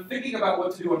 when I'm thinking about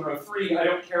what to do on row 3, I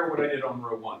don't care what I did on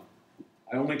row 1.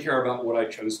 I only care about what I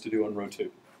chose to do on row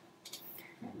 2.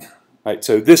 Right,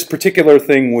 so this particular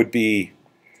thing would be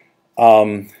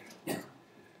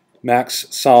max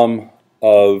sum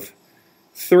of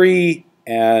 3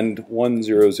 and 1,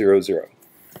 0, 0, 0.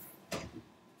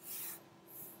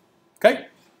 Okay?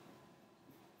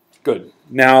 Good.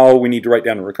 Now we need to write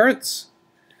down a recurrence.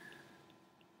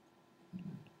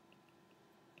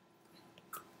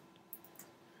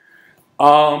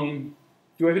 Do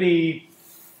you have any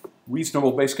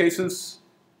reasonable base cases?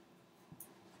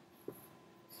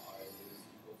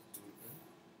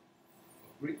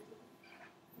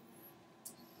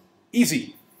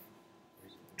 Easy.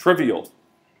 Trivial.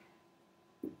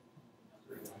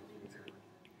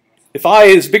 If I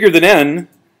is bigger than n,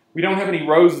 we don't have any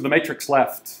rows of the matrix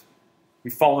left.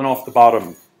 We've fallen off the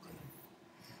bottom.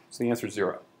 So the answer is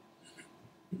 0.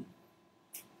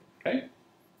 Okay?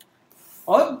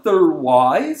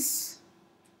 Otherwise,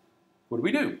 what do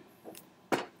we do?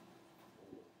 So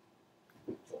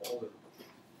all the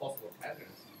possible patterns,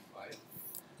 right?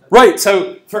 Right,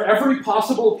 so for every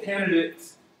possible candidate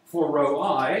for row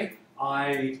I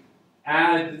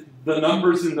add the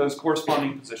numbers in those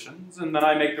corresponding positions, and then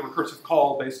I make the recursive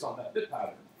call based on that bit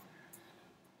pattern.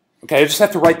 Okay, I just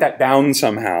have to write that down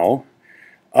somehow.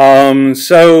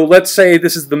 So let's say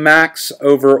this is the max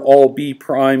over all B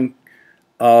prime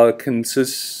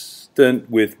consistent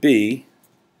with B.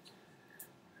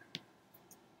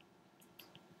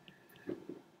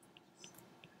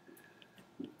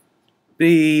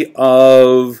 B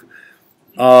of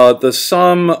the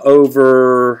sum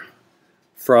over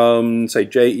from, say,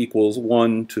 j equals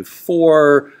 1 to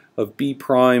 4 of B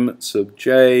prime sub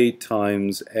j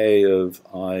times A of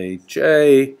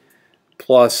ij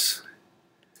plus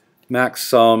max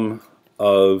sum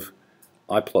of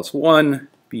I plus 1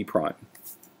 B prime.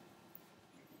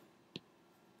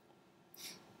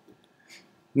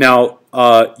 Now,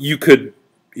 you could,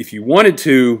 if you wanted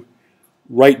to,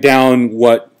 write down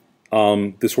what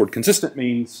this word consistent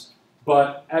means,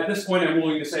 but at this point I'm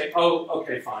willing to say, oh,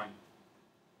 okay, fine.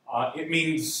 It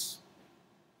means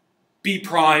B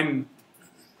prime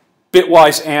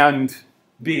bitwise and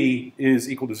B is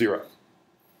equal to 0.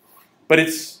 But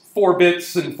it's 4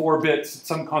 bits and 4 bits, it's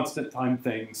some constant time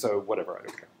thing, so whatever, I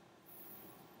don't care.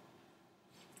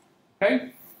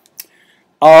 Okay?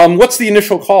 What's the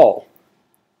initial call?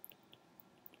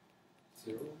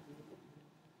 0.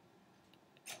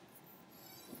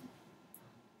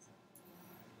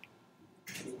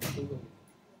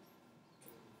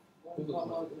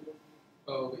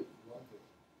 Oh, wait.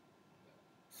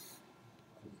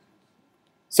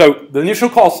 So the initial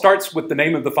call starts with the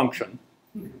name of the function.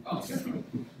 Oh, okay.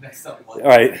 Next up, 1. All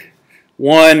right,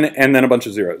 1 and then a bunch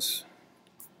of zeros.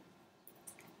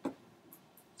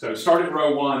 So start at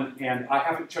row 1, and I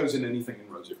haven't chosen anything in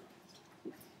row 0.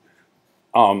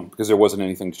 Because there wasn't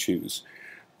anything to choose.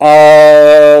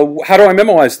 How do I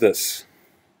memorize this?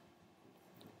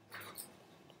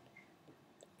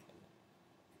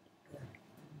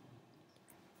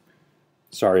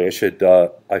 Sorry, I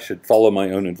should follow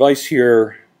my own advice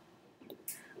here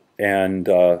and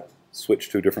switch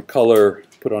to a different color,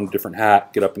 put on a different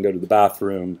hat, get up and go to the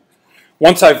bathroom.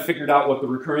 Once I've figured out what the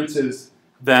recurrence is,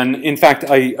 then, in fact,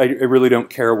 I really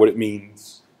don't care what it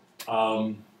means,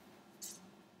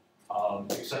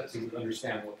 except to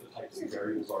understand what the types of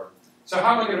variables are. So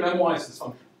how am I going to memorize this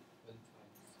function?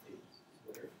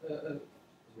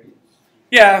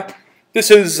 Yeah, this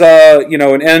is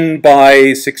an n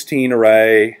by 16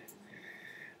 array.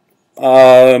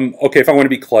 Okay, if I want to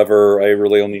be clever, I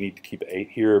really only need to keep 8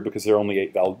 here because there are only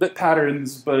 8 valid bit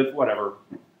patterns, but whatever.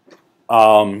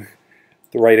 The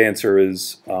right answer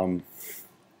is n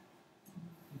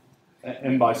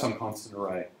by some constant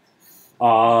array.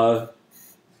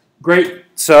 Great.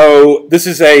 So this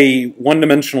is a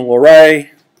one-dimensional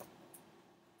array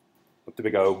with the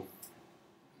big O.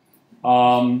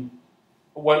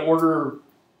 What order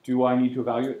do I need to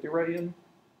evaluate the array in?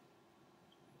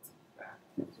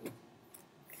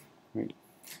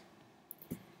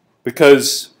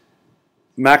 Because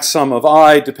max sum of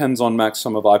I depends on max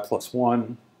sum of I plus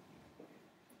 1.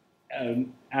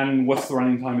 And what's the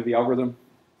running time of the algorithm?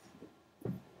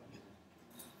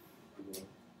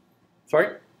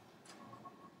 Sorry?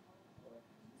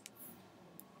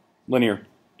 Linear.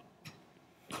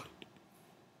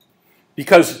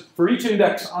 Because for each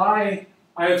index I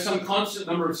have some constant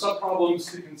number of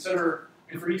subproblems to consider,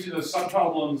 and for each of those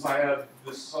subproblems, I have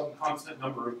some constant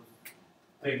number of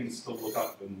things to look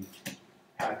up and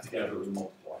add together and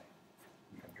multiply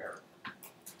and compare.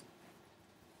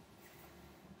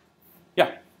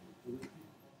 Yeah?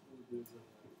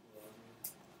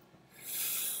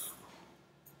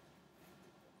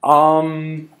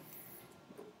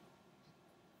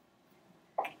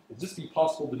 Would this be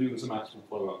possible to do as a maximum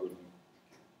flow algorithm?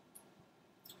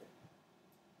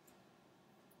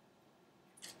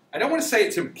 I don't want to say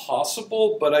it's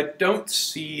impossible, but I don't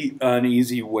see an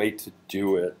easy way to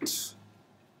do it.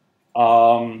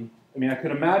 I mean, I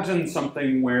could imagine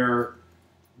something where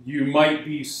you might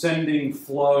be sending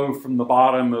flow from the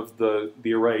bottom of the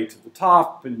array to the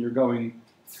top, and you're going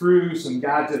through some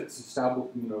gadgets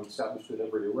established at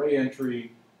every array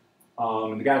entry.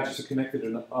 And the gadgets are connected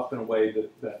up in a way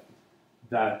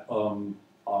that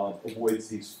avoids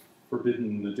these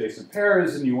forbidden adjacent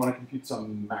pairs, and you want to compute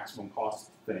some maximum cost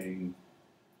thing.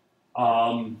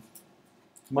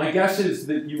 My guess is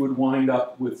that you would wind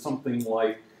up with something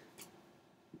like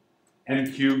n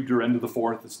cubed or n to the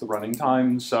 4th is the running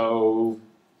time. So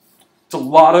it's a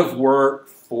lot of work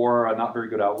for a not very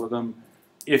good algorithm,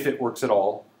 if it works at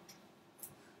all.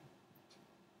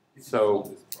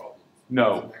 So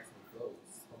no.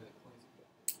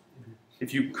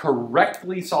 If you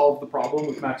correctly solve the problem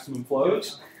with maximum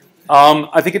flows,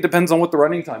 I think it depends on what the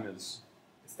running time is.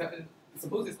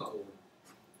 Suppose it's not over.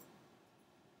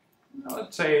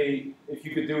 Let's say if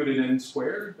you could do it in n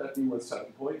squared, that'd be worth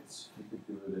 7 points. You could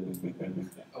do it in n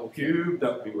cubed,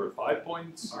 that would be worth 5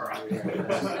 points. All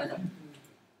right.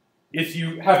 If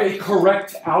you have a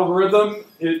correct algorithm,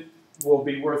 it will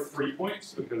be worth 3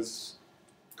 points because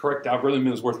correct algorithm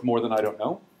is worth more than I don't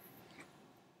know.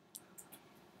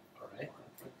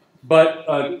 But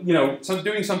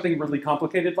doing something really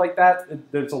complicated like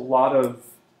that, there's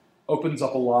opens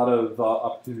up a lot of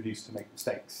opportunities to make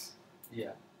mistakes.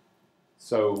 Yeah.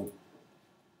 So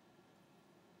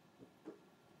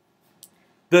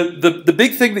the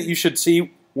big thing that you should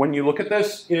see when you look at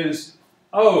this is,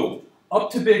 oh, up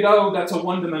to big O, that's a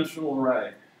one-dimensional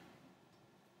array.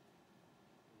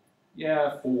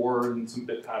 Yeah, 4 and some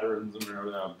bit patterns and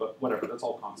whatever, but whatever, that's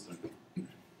all constant. It's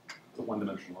a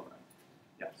one-dimensional array.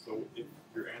 Yeah. So if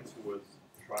your answer was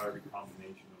try a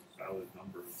recombination of valid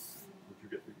numbers, would you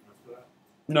get 3 points for that?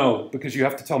 No, because you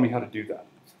have to tell me how to do that.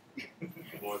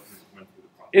 Well, if you went through the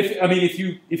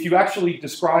process. If you actually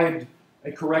described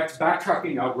a correct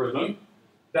backtracking algorithm,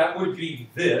 that would be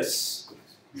this.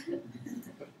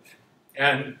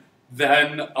 And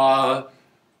then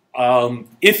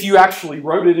If you actually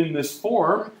wrote it in this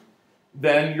form,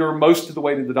 then you're most of the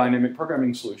way to the dynamic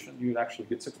programming solution. You'd actually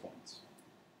get 6 points.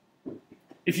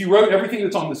 If you wrote everything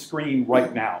that's on the screen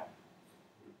right now,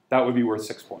 that would be worth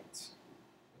 6 points.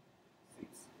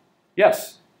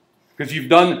 Yes, because you've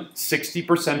done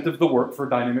 60% of the work for a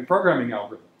dynamic programming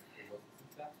algorithm.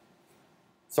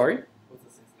 Sorry? What's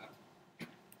the 6 now?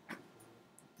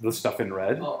 The stuff in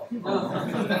red. Oh.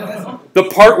 The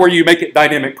part where you make it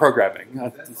dynamic programming.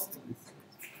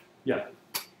 Yeah.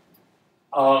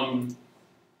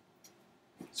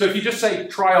 So if you just say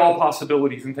try all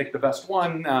possibilities and take the best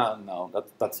one, no,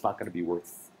 that's not going to be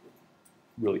worth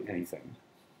really anything.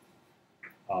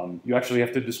 You actually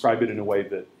have to describe it in a way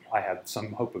that I had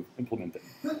some hope of implementing.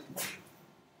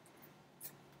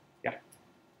 Yeah.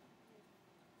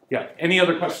 Yeah. Any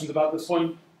other questions about this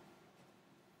one?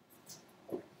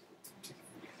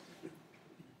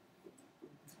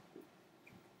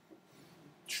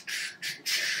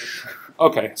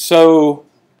 Okay, so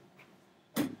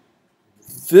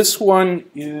this one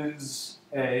is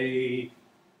a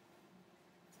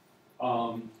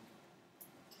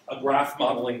graph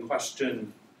modeling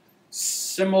question,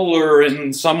 similar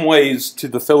in some ways to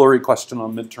the Fillory question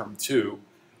on midterm 2.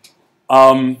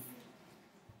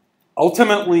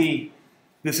 Ultimately,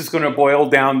 this is going to boil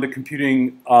down to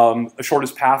computing a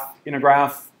shortest path in a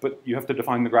graph, but you have to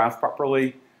define the graph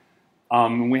properly.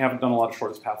 And we haven't done a lot of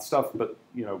shortest path stuff, but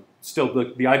still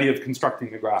the idea of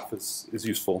constructing the graph is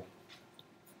useful.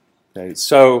 Okay,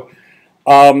 so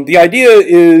the idea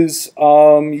is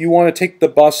you want to take the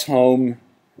bus home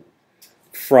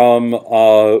from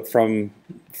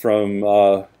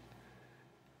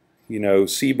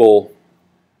Siebel,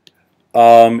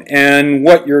 and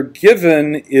what you're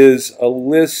given is a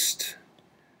list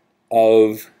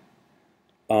of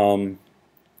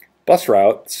bus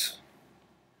routes,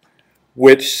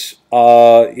 which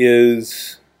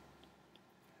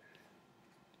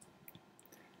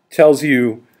tells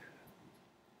you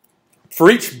for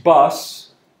each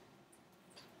bus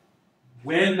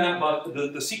when that bus,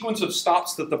 the sequence of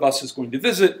stops that the bus is going to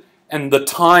visit and the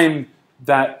time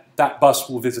that that bus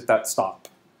will visit that stop.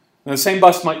 And the same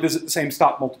bus might visit the same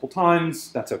stop multiple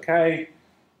times. That's okay.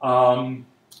 Right.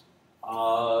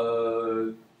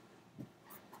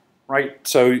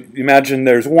 So imagine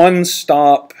there's one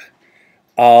stop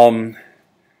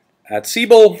at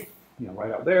Siebel,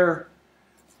 right out there,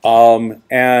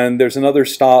 and there's another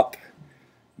stop,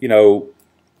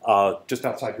 just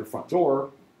outside your front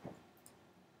door.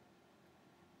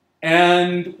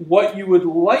 And what you would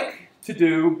like to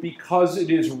do, because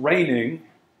it is raining,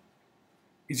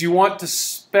 is you want to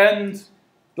spend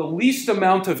the least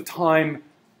amount of time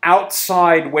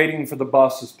outside waiting for the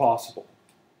bus as possible.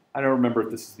 I don't remember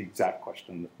if this is the exact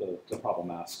question that the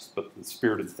problem asks, but the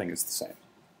spirit of the thing is the same.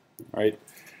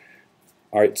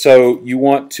 All right, so you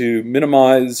want to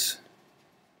minimize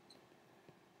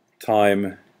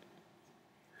time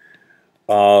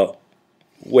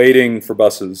waiting for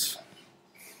buses,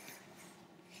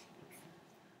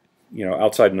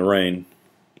 outside in the rain.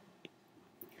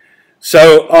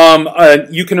 So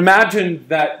you can imagine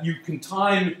that you can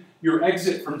time your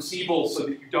exit from Siebel so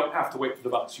that you don't have to wait for the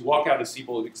bus. You walk out of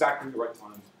Siebel at exactly the right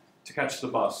time to catch the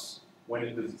bus when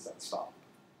it visits that stop.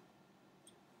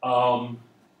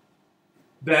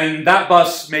 Then that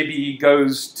bus maybe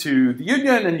goes to the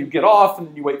Union and you get off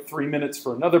and you wait 3 minutes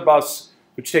for another bus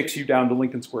which takes you down to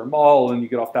Lincoln Square Mall, and you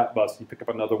get off that bus and you pick up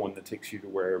another one that takes you to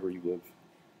wherever you live.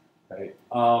 Okay.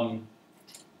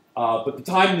 But the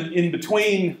time in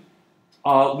between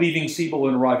leaving Siebel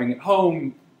and arriving at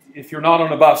home, if you're not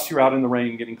on a bus, you're out in the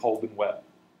rain getting cold and wet.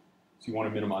 So you want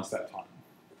to minimize that time.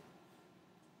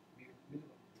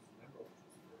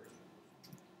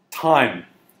 Time.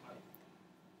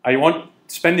 I want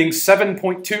spending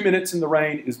 7.2 minutes in the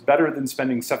rain is better than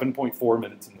spending 7.4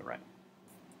 minutes in the rain.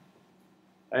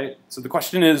 Right? So the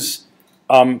question is,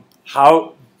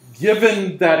 how,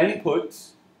 given that input,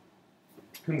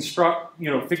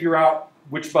 figure out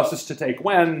which buses to take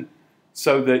when,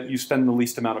 so that you spend the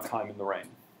least amount of time in the rain.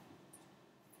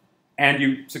 And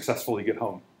you successfully get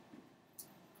home.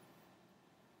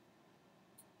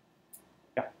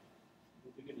 Yeah?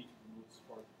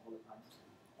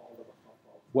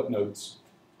 What nodes?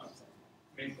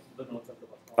 The nodes of the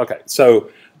bus. Okay, so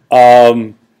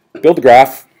build a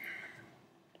graph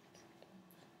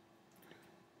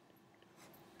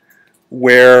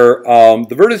where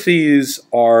the vertices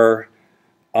are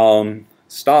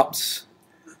stops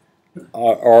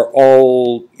are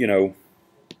all,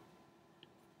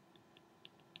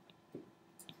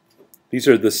 these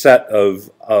are the set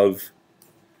of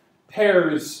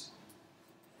pairs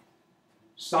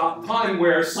stop time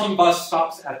where some bus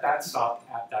stops at that stop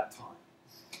at that time.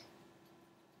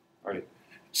 All right.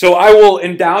 So I will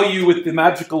endow you with the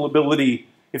magical ability,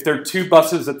 if there are two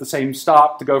buses at the same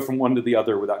stop, to go from one to the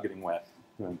other without getting wet.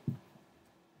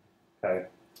 Okay.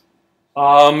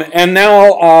 And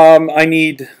now I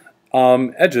need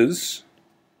edges.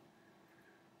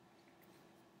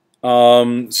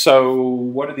 So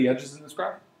what are the edges in this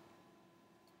graph?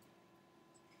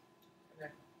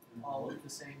 All of the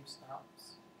same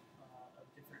stops of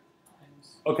different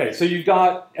times. Okay, so you've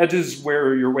got edges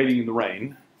where you're waiting in the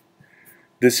rain.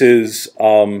 This is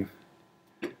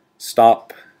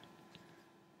stop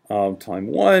time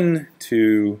 1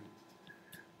 to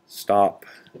stop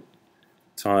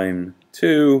time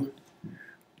 2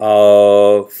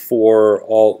 for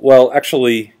all, well,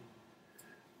 actually,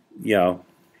 yeah.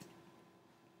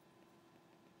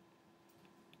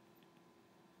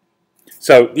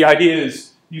 So the idea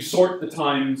is you sort the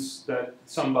times that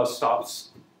some bus stops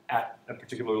at a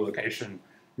particular location,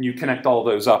 and you connect all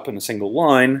those up in a single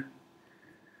line.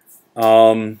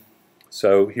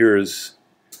 So here's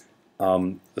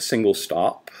a single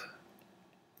stop.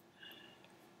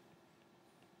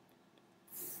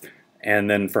 And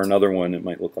then for another one, it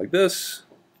might look like this.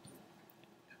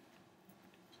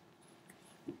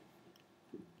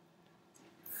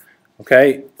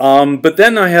 Okay, but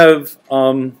then I have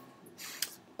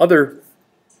other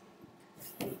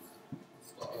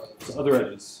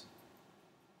edges.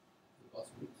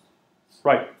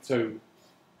 Right, so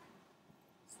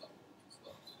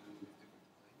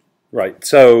right,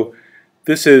 so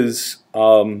this is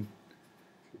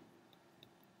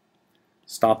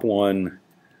stop 1,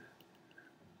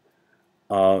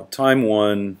 time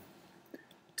 1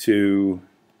 to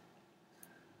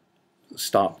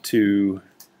stop 2,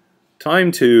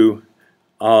 time 2,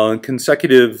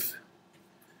 consecutive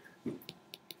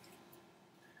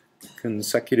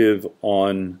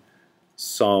on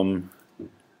some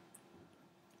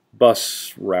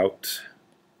bus route.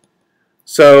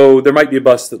 So there might be a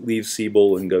bus that leaves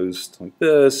Siebel and goes like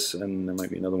this, and there might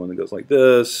be another one that goes like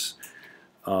this.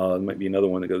 There might be another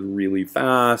one that goes really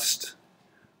fast.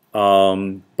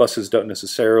 Buses don't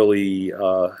necessarily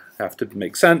have to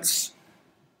make sense.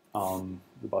 The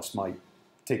bus might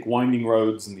take winding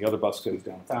roads and the other bus goes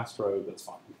down a fast road. That's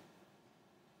fine.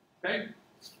 Okay.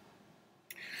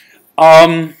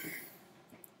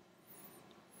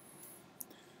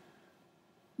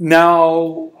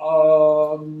 Now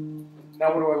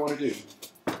what do I want to do? You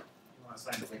want to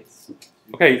assign weights.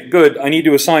 Okay, good. I need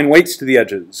to assign weights to the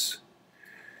edges.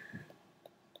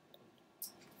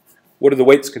 What are the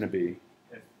weights going to be?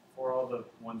 For all the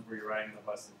ones where you're riding the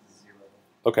bus, it's 0.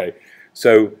 Okay,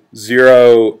 so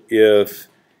 0 if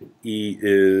E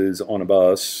is on a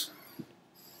bus.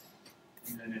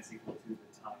 And then it's equal to the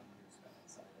time you spent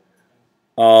inside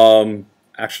of it.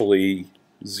 Actually,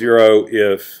 0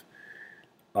 if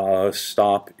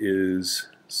stop is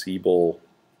Siebel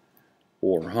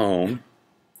or home.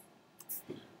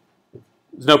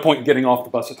 There's no point in getting off the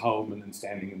bus at home and then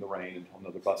standing in the rain until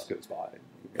another bus goes by.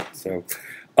 So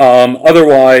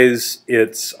otherwise,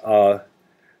 it's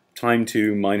time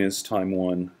 2 minus time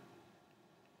 1.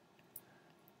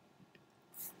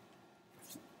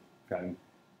 Okay.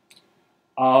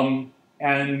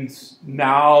 And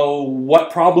now,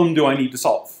 what problem do I need to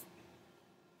solve?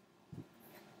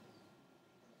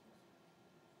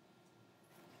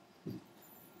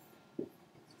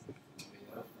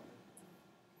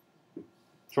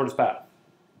 Shortest path,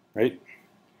 right?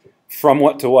 From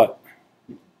what to what?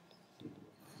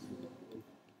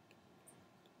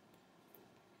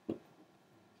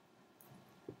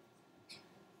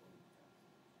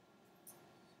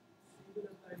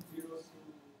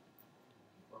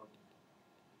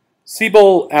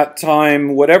 Siebel at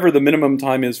time, whatever the minimum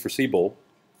time is for Siebel,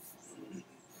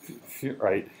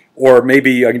 right? Or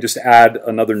maybe I can just add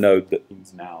another node that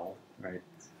means now, right?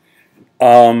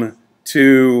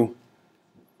 To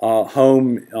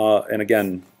home, and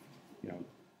again, you know,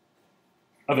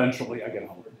 eventually I get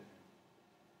home.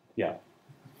 Yeah.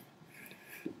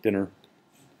 Dinner.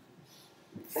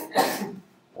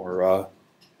 Or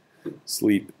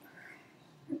sleep,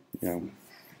 you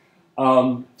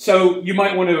know. So you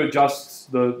might want to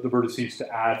adjust the vertices to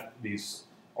add these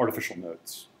artificial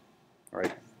nodes, all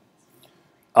right?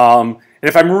 And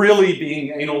if I'm really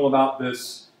being anal about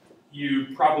this, you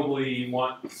probably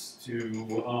want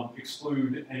to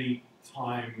exclude any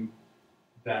time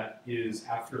that is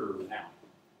after now.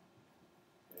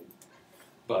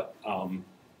 But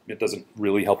it doesn't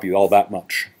really help you all that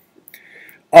much.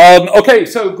 Okay,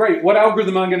 so great. What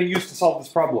algorithm am I going to use to solve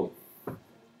this problem?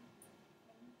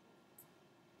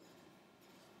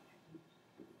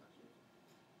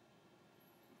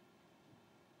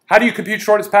 How do you compute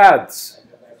shortest paths?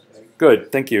 Good,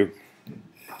 thank you.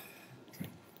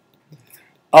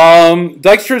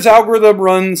 Dijkstra's algorithm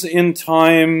runs in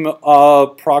time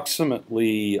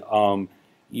approximately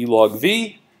E log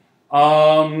V.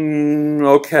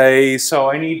 Okay, so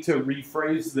I need to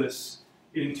rephrase this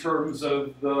in terms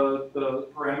of the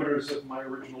parameters of my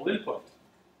original input.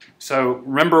 So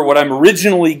remember, what I'm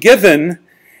originally given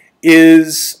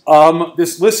is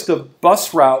this list of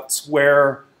bus routes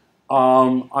where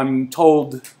I'm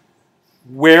told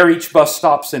where each bus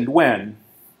stops and when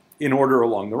in order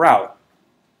along the route.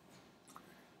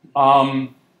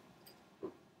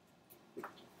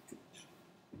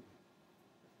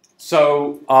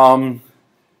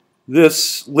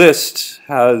 This list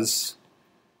has,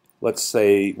 let's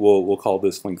say, we'll call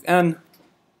this length n.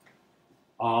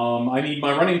 I need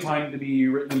my running time to be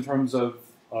written in terms of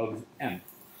n.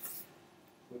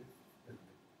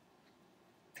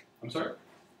 I'm sorry?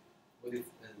 What is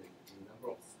n? The number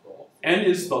of stops? N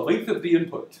is the length of the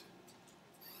input.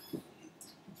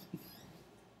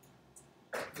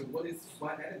 So what is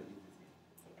one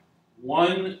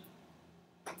element?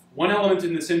 One element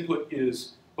in this input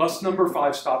is bus number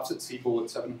 5 stops at Siebel at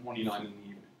 7:29 in the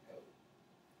evening.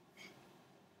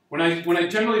 When I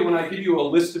give you a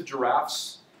list of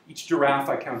giraffes, each giraffe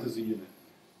I count as a unit.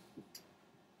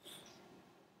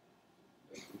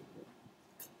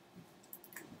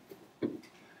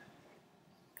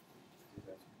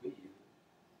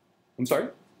 I'm sorry?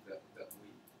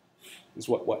 Is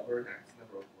what?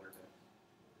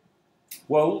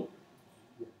 Well,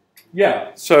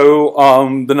 yeah. So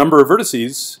the number of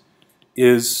vertices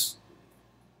is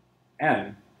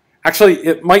n. Actually,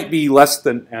 it might be less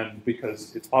than n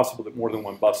because it's possible that more than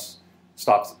one bus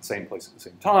stops at the same place at the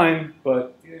same time,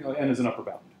 but n is an upper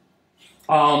bound.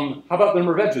 How about the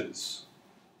number of edges?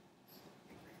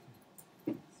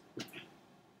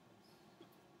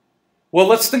 Well,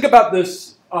 let's think about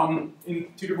this in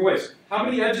 2 different ways. How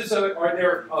many edges are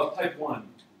there of type 1?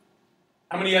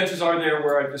 How many edges are there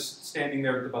where I'm just standing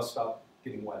there at the bus stop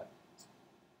getting wet?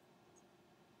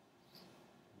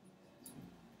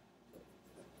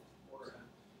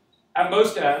 At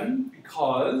most n,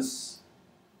 because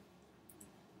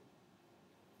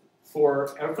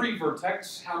for every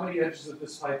vertex, how many edges of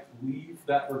this type leave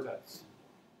that vertex?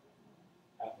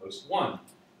 At most 1.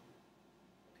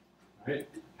 Right?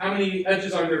 How many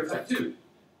edges are there of type 2?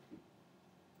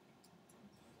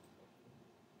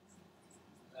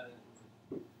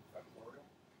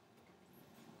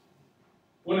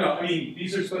 Well, no, I mean,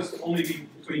 these are supposed to only be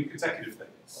between consecutive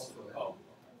things. Oh.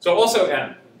 So also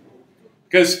n.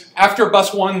 Because after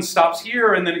bus 1 stops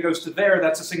here and then it goes to there,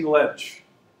 that's a single edge.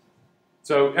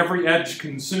 So every edge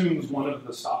consumes one of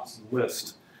the stops in the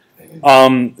list.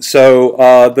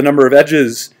 The number of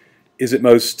edges is at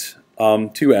most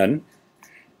 2n.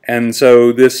 And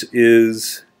so this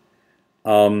is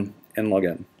n log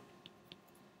n.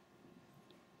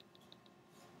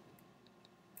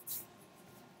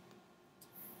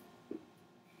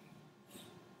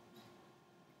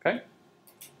 Okay?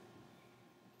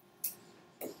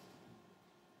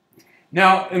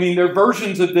 Now, I mean, there are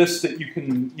versions of this that you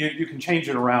can change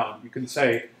it around. You can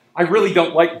say, I really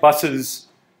don't like buses,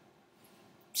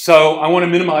 so I want to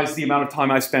minimize the amount of time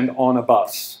I spend on a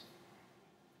bus.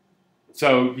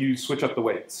 So you switch up the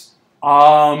weights.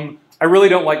 I really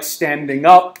don't like standing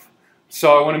up,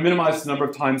 so I want to minimize the number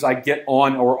of times I get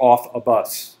on or off a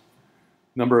bus.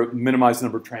 Minimize the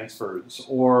number of transfers.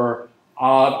 Or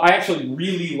I actually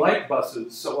really like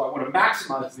buses, so I want to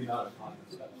maximize the amount of time I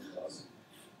spend on the bus.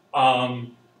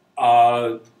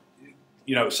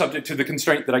 Subject to the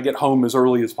constraint that I get home as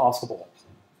early as possible.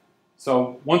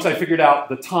 So once I figured out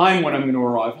the time when I'm going to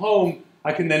arrive home,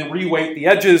 I can then reweight the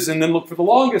edges and then look for the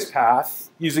longest path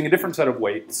using a different set of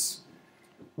weights,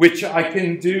 which I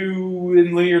can do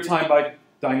in linear time by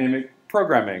dynamic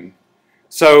programming.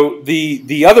 So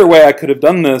the other way I could have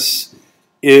done this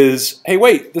is, hey,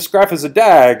 wait, this graph is a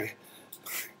DAG.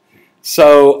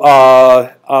 So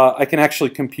I can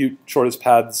actually compute shortest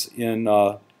paths in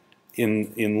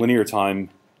linear time.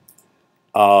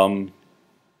 In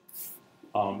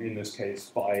this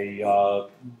case, by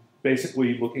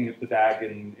basically looking at the DAG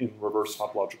in reverse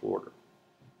topological order.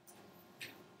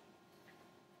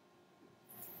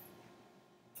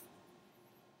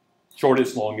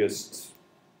 Shortest, longest,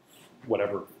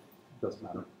 whatever, doesn't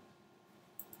matter.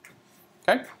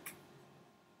 Okay?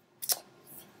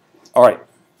 All right.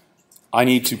 I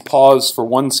need to pause for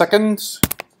 1 second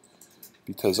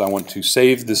because I want to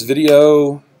save this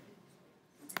video.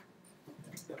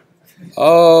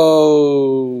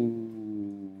 Oh.